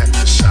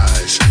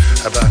fantasize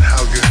about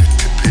how good it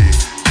could be.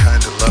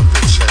 Kind of love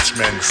that sets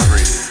men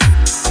free.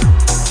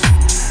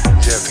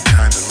 You have the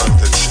kind of love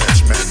that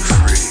sets men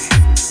free.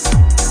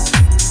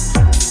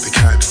 The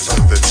kind of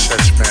love that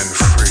sets men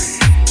free.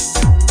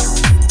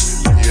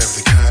 You have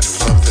the kind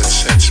of love that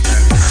sets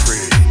men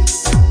free.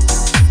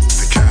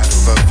 The kind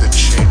of love that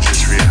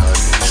changes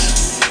realities.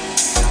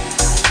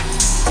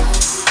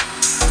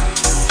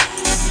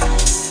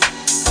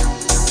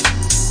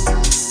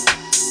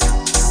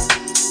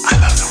 I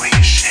love the way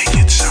you shake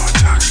it, so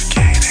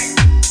intoxicating.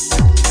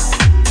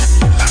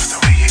 Love the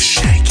way you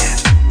shake it.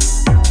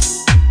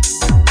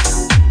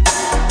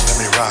 Let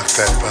me rock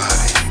that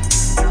body.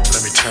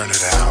 Let me turn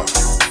it out.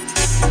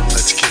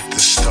 Let's get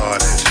this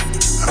started.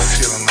 I'm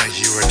feeling like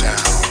you are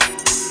down.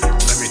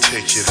 Let me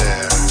take you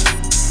there.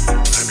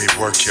 Let me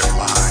work your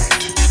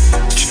mind.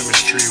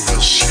 Chemistry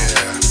we'll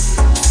share.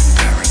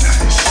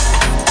 Paradise.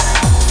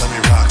 Let me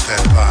rock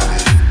that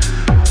body.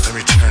 Let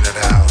me turn it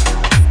out.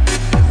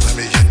 Let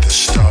me get this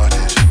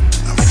started.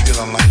 I'm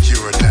feeling like you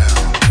are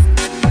down.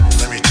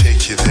 Let me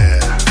take you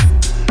there.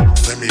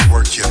 Let me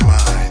work your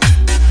mind.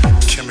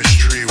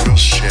 Chemistry we'll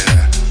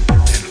share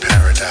in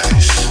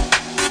paradise.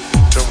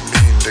 Don't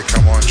mean to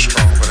come on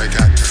strong, but I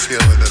got the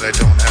feeling that I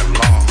don't have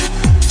long.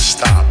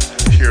 Stop,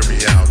 hear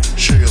me out.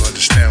 Sure you'll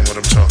understand what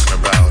I'm talking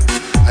about.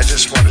 I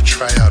just want to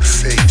try out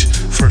fate.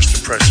 First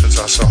impressions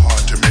are so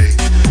hard to make.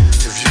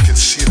 If you can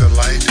see the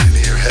light and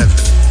hear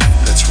heaven,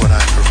 that's what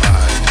I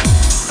provide.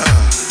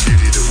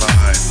 Beauty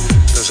divine.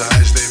 Those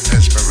eyes, they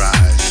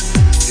mesmerize.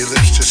 Your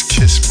lips just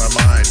kiss my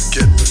mind.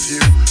 Get with you,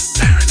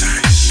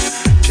 paradise.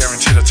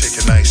 Guaranteed I'll take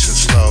it nice and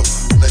slow.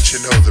 Let you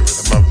know the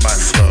rhythm of my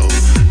flow.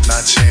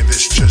 Not saying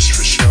this just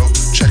for show.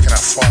 Checking how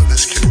far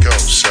this can go.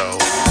 So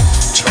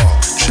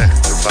talk, check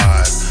the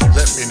vibe.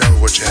 Let me know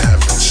what you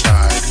have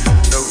inside.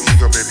 No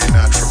ego, baby,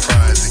 not for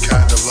pride. The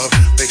kind of love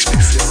makes me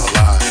feel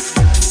alive.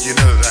 You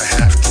know that I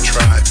have to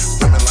try.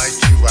 Women like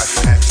you, I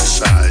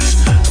fantasize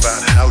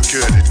about how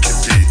good it can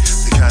be.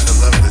 The kind of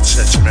love that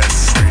sets men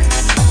free.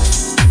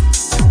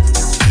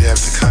 You have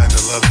the kind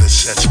of love that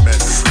sets men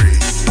free.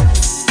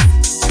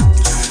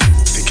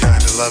 The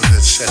kind of love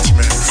that sets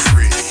men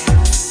free.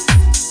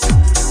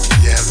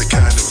 You have the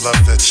kind of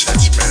love that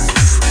sets men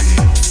free.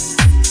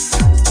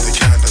 The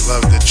kind of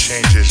love that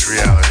changes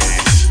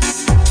realities.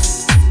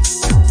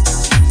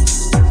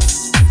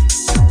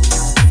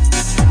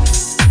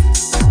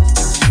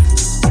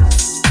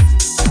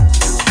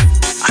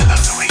 I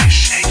love the way you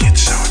shake it,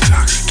 so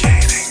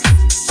intoxicating.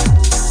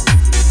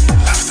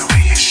 Love the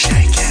way you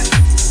shake it.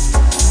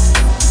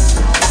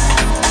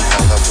 I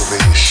love the way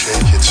you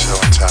shake it, so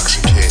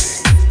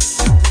intoxicating.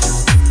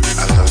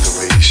 I love the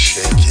way you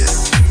shake it.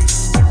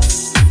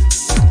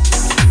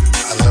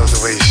 I love the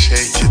way you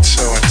shake it,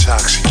 so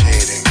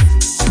intoxicating.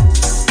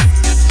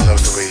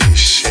 Love the way you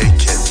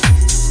shake it.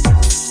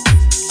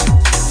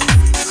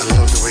 I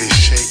love the way you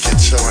shake it,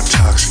 so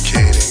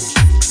intoxicating.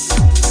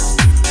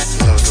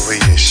 Love the way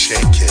you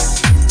shake it.